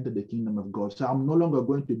will enter the kingdom of God. So I'm no longer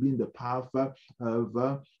going to be in the path of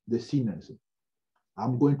the sinners.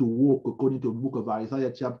 I'm going to walk according to the book of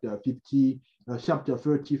Isaiah chapter 38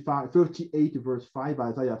 verse 5,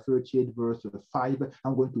 Isaiah 38 verse 5.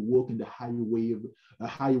 I'm going to walk in the highway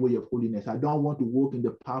of holiness. I don't want to walk in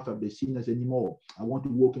the path of the sinners anymore. I want to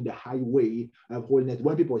walk in the highway of holiness.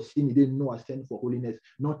 When people see me, they know I stand for holiness,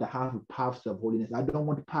 not to have paths of holiness. I don't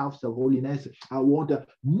want paths of holiness. I want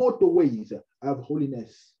motorways of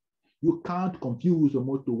holiness. You can't confuse a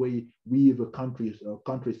motorway with a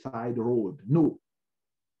countryside road. No.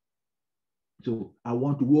 So I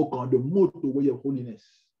want to walk on the motorway of holiness.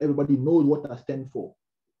 Everybody knows what I stand for.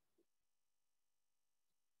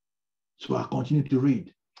 So I continue to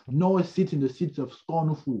read. Nor sit in the seats of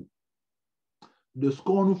scornful. the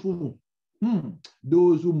scornful,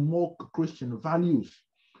 those who mock Christian values,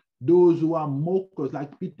 those who are mockers,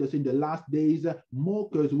 like Peter said, in the last days,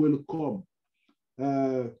 mockers will come.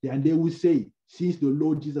 And they will say, since the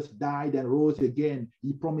Lord Jesus died and rose again,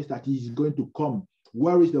 he promised that he is going to come.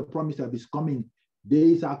 Where is the promise of his coming?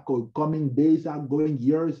 Days are coming, days are going,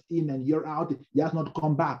 years in and year out. He has not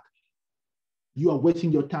come back. You are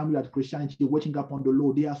wasting your time with Christianity, waiting upon the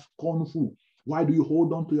Lord. They are scornful. Why do you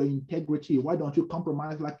hold on to your integrity? Why don't you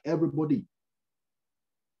compromise like everybody?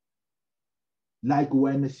 Like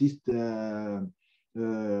when Sister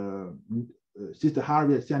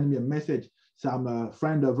Harriet sent me a message, some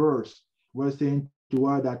friend of hers was saying to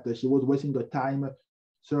her that she was wasting her time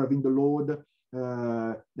serving the Lord,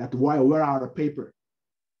 that where are her paper?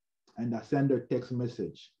 And I sent her a text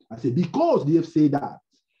message. I said, because they have said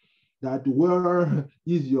that where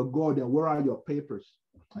is your God and where are your papers?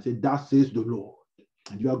 I said, that says the Lord.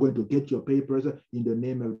 And you are going to get your papers in the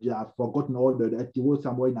name of Jesus. I've forgotten all that. It was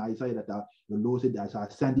somewhere in Isaiah that the Lord said that I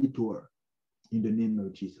send it to her in the name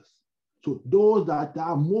of Jesus. So those that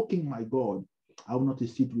are mocking my God, I will not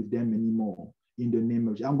sit with them anymore in the name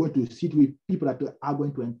of Jesus. I'm going to sit with people that are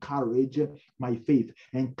going to encourage my faith,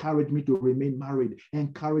 encourage me to remain married,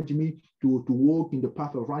 encourage me to walk in the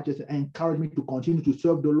path of righteousness, encourage me to continue to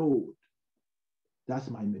serve the Lord.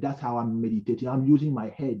 That's how I'm meditating. I'm using my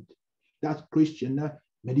head. That's Christian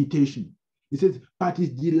meditation. He says, but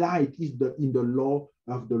his delight is in the law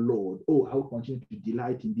of the Lord. Oh, I will continue to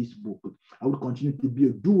delight in this book. I will continue to be a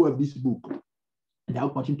doer of this book. And I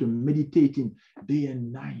will continue to meditate in day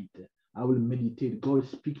and night. I will meditate. God,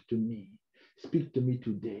 speak to me. Speak to me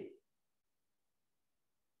today.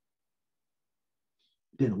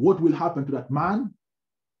 Then what will happen to that man?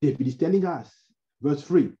 David is telling us, verse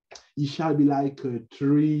 3, he shall be like a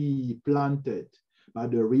tree planted by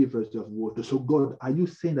the rivers of water. So God, are you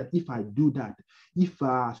saying that if I do that, if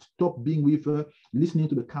I stop being with listening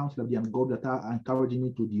to the counsel of the ungodly that are encouraging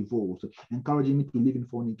me to divorce, encouraging me to live in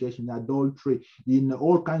fornication, adultery, in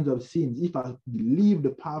all kinds of sins, if I leave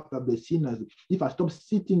the path of the sinners, if I stop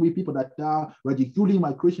sitting with people that are ridiculing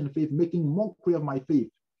my Christian faith, making mockery of my faith,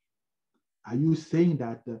 are you saying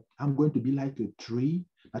that I'm going to be like a tree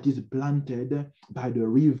that is planted by the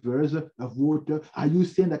rivers of water? Are you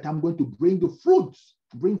saying that I'm going to bring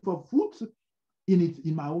forth fruits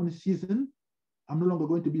in my own season? I'm no longer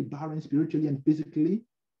going to be barren spiritually and physically.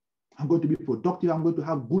 I'm going to be productive. I'm going to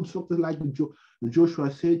have good success, like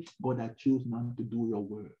Joshua said. God, I choose not to do your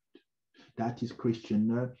word. That is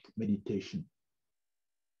Christian meditation.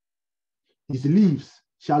 His leaves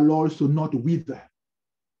shall also not wither,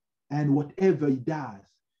 and whatever he does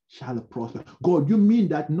shall prosper. God, you mean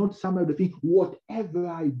that not some of the things, whatever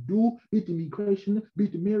I do, be it immigration, be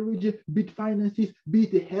it marriage, be it finances, be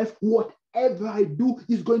it health, whatever I do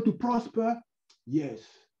is going to prosper? Yes.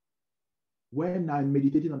 When I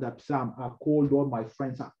meditated on that psalm, I called all my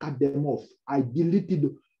friends, I cut them off. I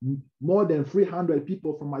deleted more than 300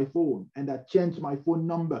 people from my phone, and I changed my phone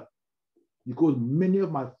number because many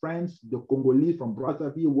of my friends, the Congolese from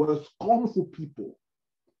Brazzaville, were scornful people.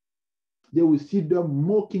 They will see them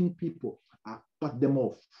mocking people. I cut them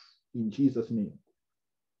off in Jesus' name.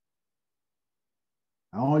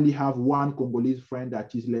 I only have one Congolese friend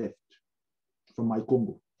that is left from my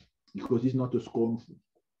Congo because he's not a scornful.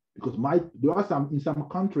 Because there are some, in some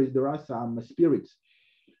countries, there are some spirits.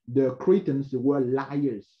 The Cretans were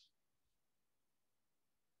liars.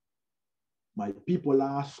 My people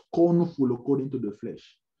are scornful according to the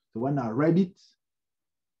flesh. So when I read it,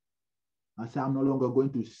 I said, I'm no longer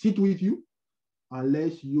going to sit with you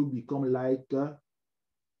unless you become like the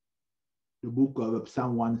book of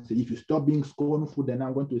Psalm 1 says, if you stop being scornful, then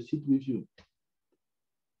I'm going to sit with you.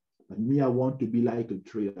 But me, I want to be like a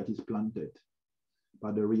tree that is planted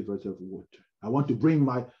by the rivers of water. I want to bring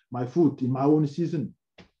my food in my own season.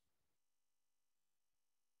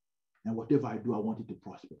 And whatever I do, I want it to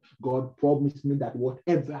prosper. God promised me that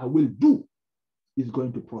whatever I will do is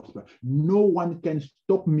going to prosper. No one can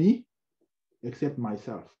stop me except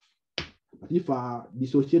myself. But if I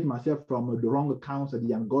dissociate myself from the wrong counsel,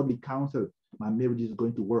 the ungodly counsel, my marriage is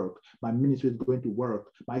going to work. My ministry is going to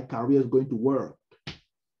work. My career is going to work.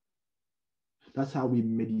 That's how we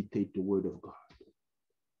meditate the word of God.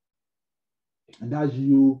 And as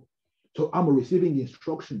so I'm receiving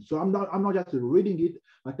instruction. So I'm not just reading it,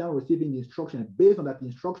 but I'm receiving instruction. Based on that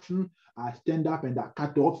instruction, I stand up and I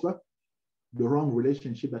cut off the wrong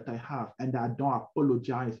relationship that I have, and I don't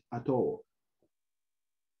apologize at all.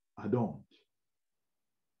 I don't.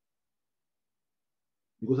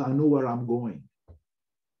 Because I know where I'm going.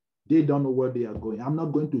 They don't know where they are going. I'm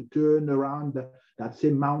not going to turn around that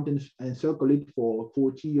same mountain and circle it for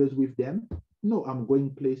 40 years with them. No, I'm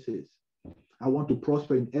going places. I want to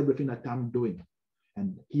prosper in everything that I'm doing.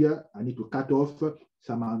 And here I need to cut off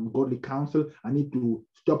some ungodly counsel. I need to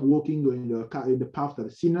stop walking in the path of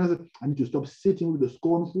the sinners. I need to stop sitting with the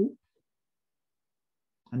scornful.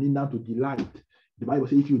 I need now to delight. The Bible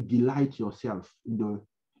says if you delight yourself in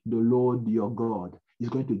the Lord your God, He's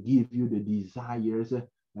going to give you the desires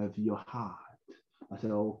of your heart. I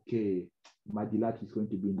said, okay, my delight is going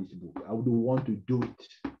to be in this book. I would want to do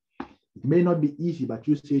it. It may not be easy, but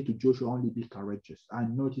you say to Joshua, only be courageous. I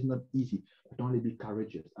know it is not easy, but only be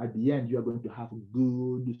courageous. At the end, you are going to have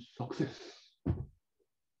good success.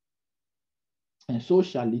 And so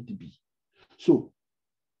shall it be. So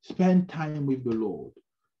spend time with the Lord.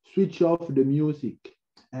 Switch off the music.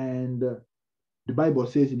 And the Bible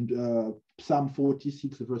says in Psalm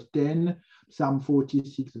 46, verse 10, Psalm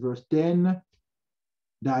 46, verse 10,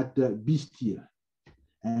 that be still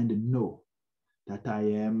and know that I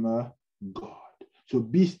am God. So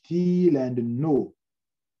be still and know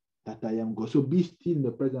that I am God. So be still in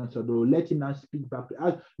the presence of the Lord. Let Him now speak back to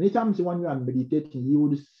us. Many times when you are meditating, you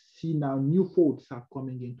will see now new thoughts are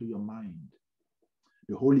coming into your mind.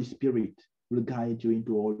 The Holy Spirit will guide you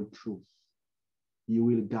into all truth. He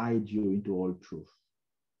will guide you into all truth.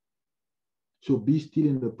 So be still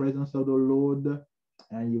in the presence of the Lord,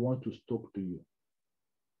 and He wants to talk to you.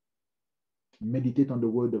 Meditate on the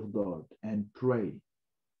word of God and pray.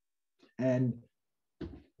 And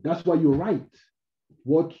that's why you write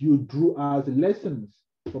what you drew as lessons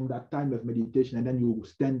from that time of meditation. And then you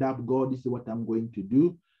stand up, God, this is what I'm going to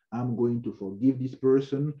do. I'm going to forgive this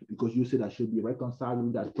person because you said I should be reconciled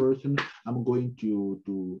with that person. I'm going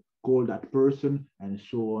to call that person, and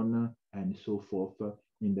so on and so forth,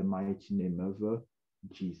 in the mighty name of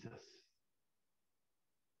Jesus.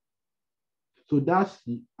 So that's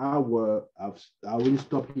the hour. I will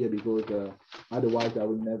stop here because otherwise I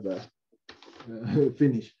will never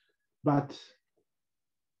finish. But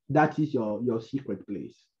that is your secret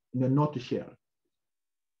place, in a nutshell.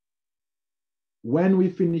 When we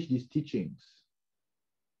finish these teachings,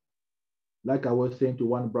 like I was saying to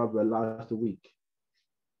one brother last week,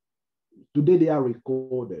 today they are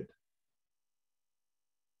recorded.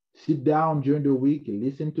 Sit down during the week,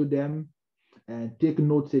 listen to them, and take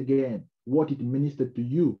notes again, what it ministered to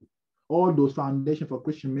you. All those foundations for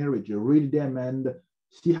Christian marriage, read them and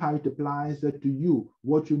see how it applies to you,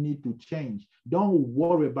 what you need to change. Don't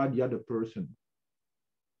worry about the other person.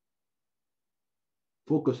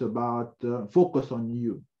 Focus on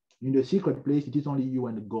you. In the secret place, it is only you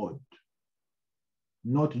and God,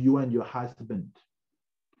 not you and your husband.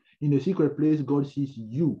 In the secret place, God sees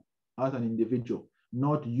you as an individual,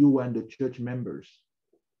 not you and the church members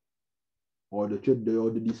or the church or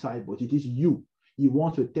the disciples. It is you. He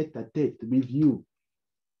wants a tete-a-tete with you,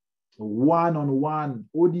 a one-on-one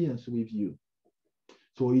audience with you.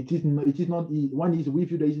 So it is not when he's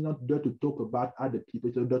with you, that he's not there to talk about other people,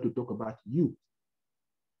 it's there to talk about you,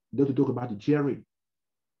 there to talk about Jerry.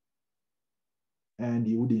 And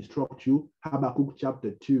he would instruct you. Habakkuk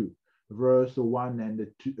chapter 2, verse 1 and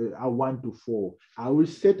 1 to 4. I will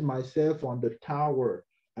set myself on the tower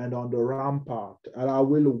and on the rampart, and I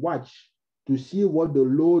will watch to see what the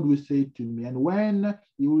Lord will say to me. And when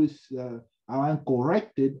I am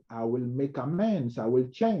corrected, I will make amends, I will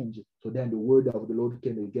change. So then the word of the Lord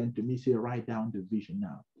came again to me, say, write down the vision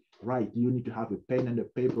now. Right, you need to have a pen and a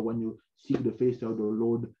paper when you seek the face of the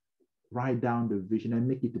Lord. Write down the vision and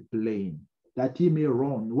make it plain, that He may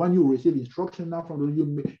run. When you receive instruction now from the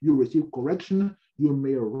Lord, you receive correction, you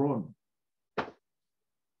may run.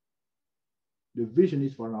 The vision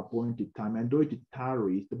is for an appointed time, and though it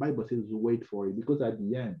tarries, the Bible says wait for it, because at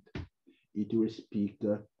the end, it will speak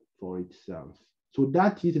for itself. So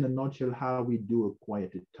that is in a nutshell how we do a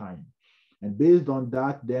quiet time. And based on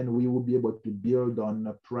that, then we will be able to build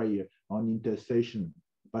on prayer, on intercession.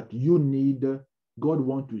 But God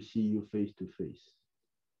wants to see you face to face,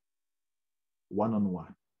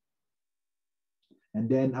 one-on-one. And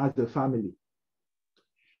then as a family,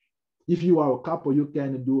 if you are a couple, you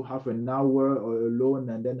can do half an hour alone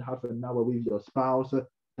and then half an hour with your spouse.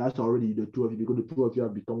 That's already the two of you, because the two of you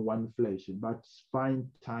have become one flesh. But find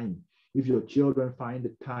time. With your children, find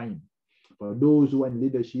the time. For those who are in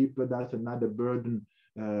leadership, that's another burden.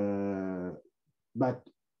 But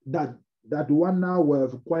that 1 hour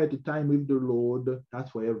of quiet time with the Lord,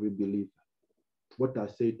 that's for every believer. What I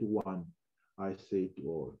say to one, I say to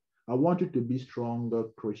all. I want you to be stronger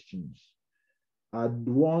Christians. I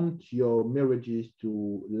want your marriages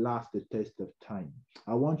to last the test of time.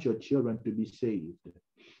 I want your children to be saved.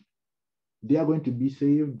 They are going to be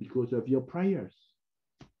saved because of your prayers.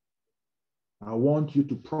 I want you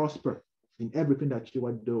to prosper in everything that you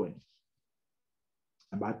are doing.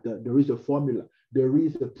 But there is a formula. There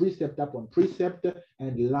is a precept upon precept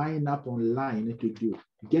and line upon line to do.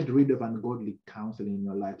 Get rid of ungodly counsel in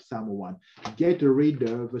your life. Psalm 1. Get rid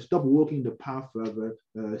of, stop walking the path of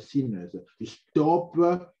sinners. Stop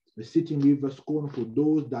sitting with scornful,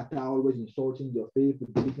 those that are always insulting your faith,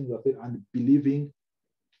 believing your faith, and believing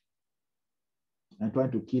and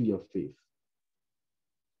trying to kill your faith.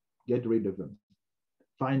 Get rid of them.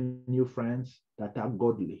 Find new friends that are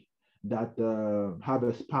godly, that have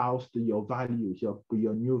espoused your values, your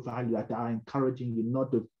new value, that are encouraging you,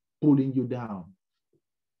 not pulling you down.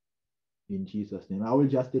 In Jesus' name. I will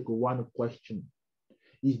just take one question.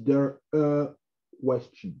 Is there a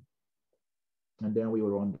question? And then we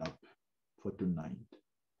will round up for tonight.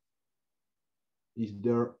 Is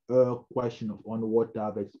there a question on what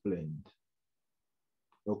I've explained?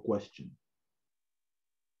 A question.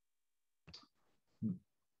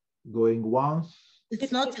 Going once.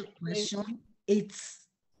 It's not a question. It's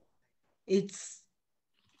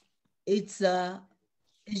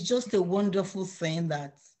just a wonderful thing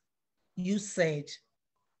that you said,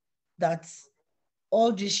 that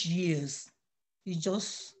all these years, it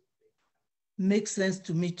just makes sense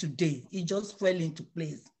to me today. It just fell into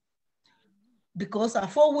place. Because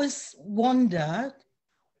I've always wondered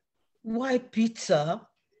why Peter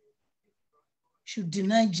should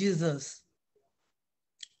deny Jesus.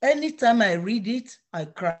 Anytime I read it, I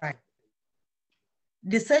cry.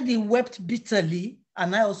 They said he wept bitterly,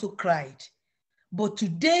 and I also cried. But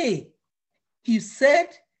today, he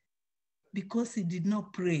said, because he did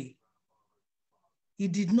not pray. He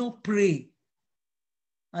did not pray.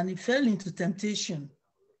 And he fell into temptation.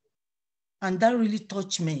 And that really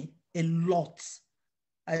touched me a lot.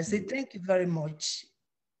 I say, thank you very much.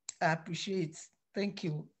 I appreciate it. Thank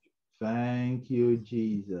you. Thank you,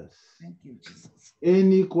 Jesus. Thank you, Jesus.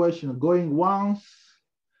 Any question? Going once,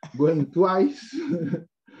 going twice,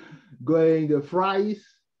 going thrice.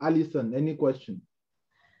 Alison, any question?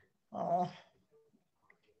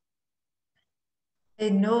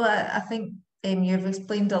 No, I think you've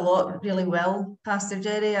explained a lot really well, Pastor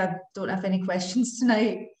Jerry. I don't have any questions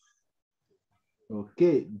tonight.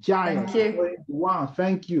 Okay, Giles. Thank you. Once,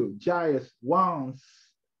 thank you. Giles, once,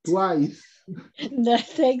 twice. No,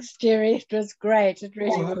 thanks, Jerry. It was great. It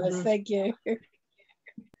really was. Thank you.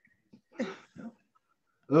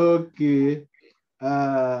 Okay.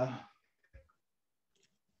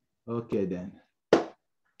 Okay, then.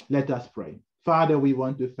 Let us pray. Father, we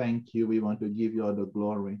want to thank you. We want to give you all the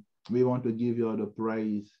glory. We want to give you all the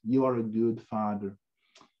praise. You are a good Father.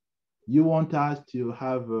 You want us to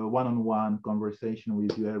have a one-on-one conversation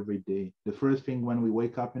with you every day. The first thing when we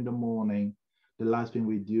wake up in the morning, the last thing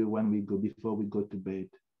we do when we go before we go to bed.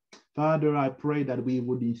 Father, I pray that we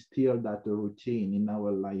would instill that routine in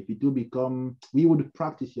our life. It will become, we would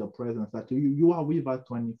practice your presence, that you are with us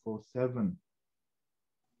 24/7.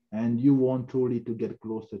 And you want truly to get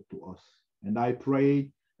closer to us. And I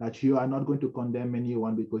pray that you are not going to condemn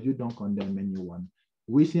anyone, because you don't condemn anyone.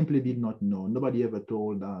 We simply did not know. Nobody ever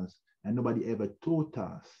told us, and nobody ever taught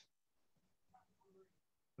us.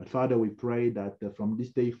 But Father, we pray that from this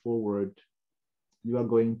day forward, you are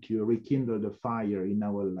going to rekindle the fire in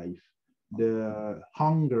our life, the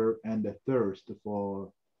hunger and the thirst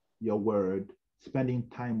for your word, spending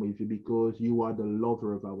time with you, because you are the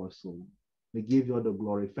lover of our soul. We give you all the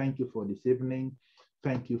glory. Thank you for this evening.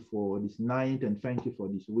 Thank you for this night, and thank you for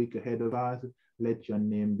this week ahead of us. Let your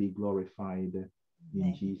name be glorified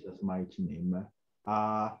in Jesus' mighty name.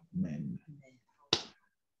 Amen.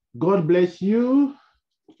 God bless you.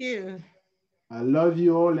 Thank you. I love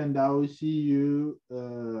you all, and I will see you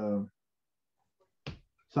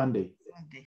Sunday.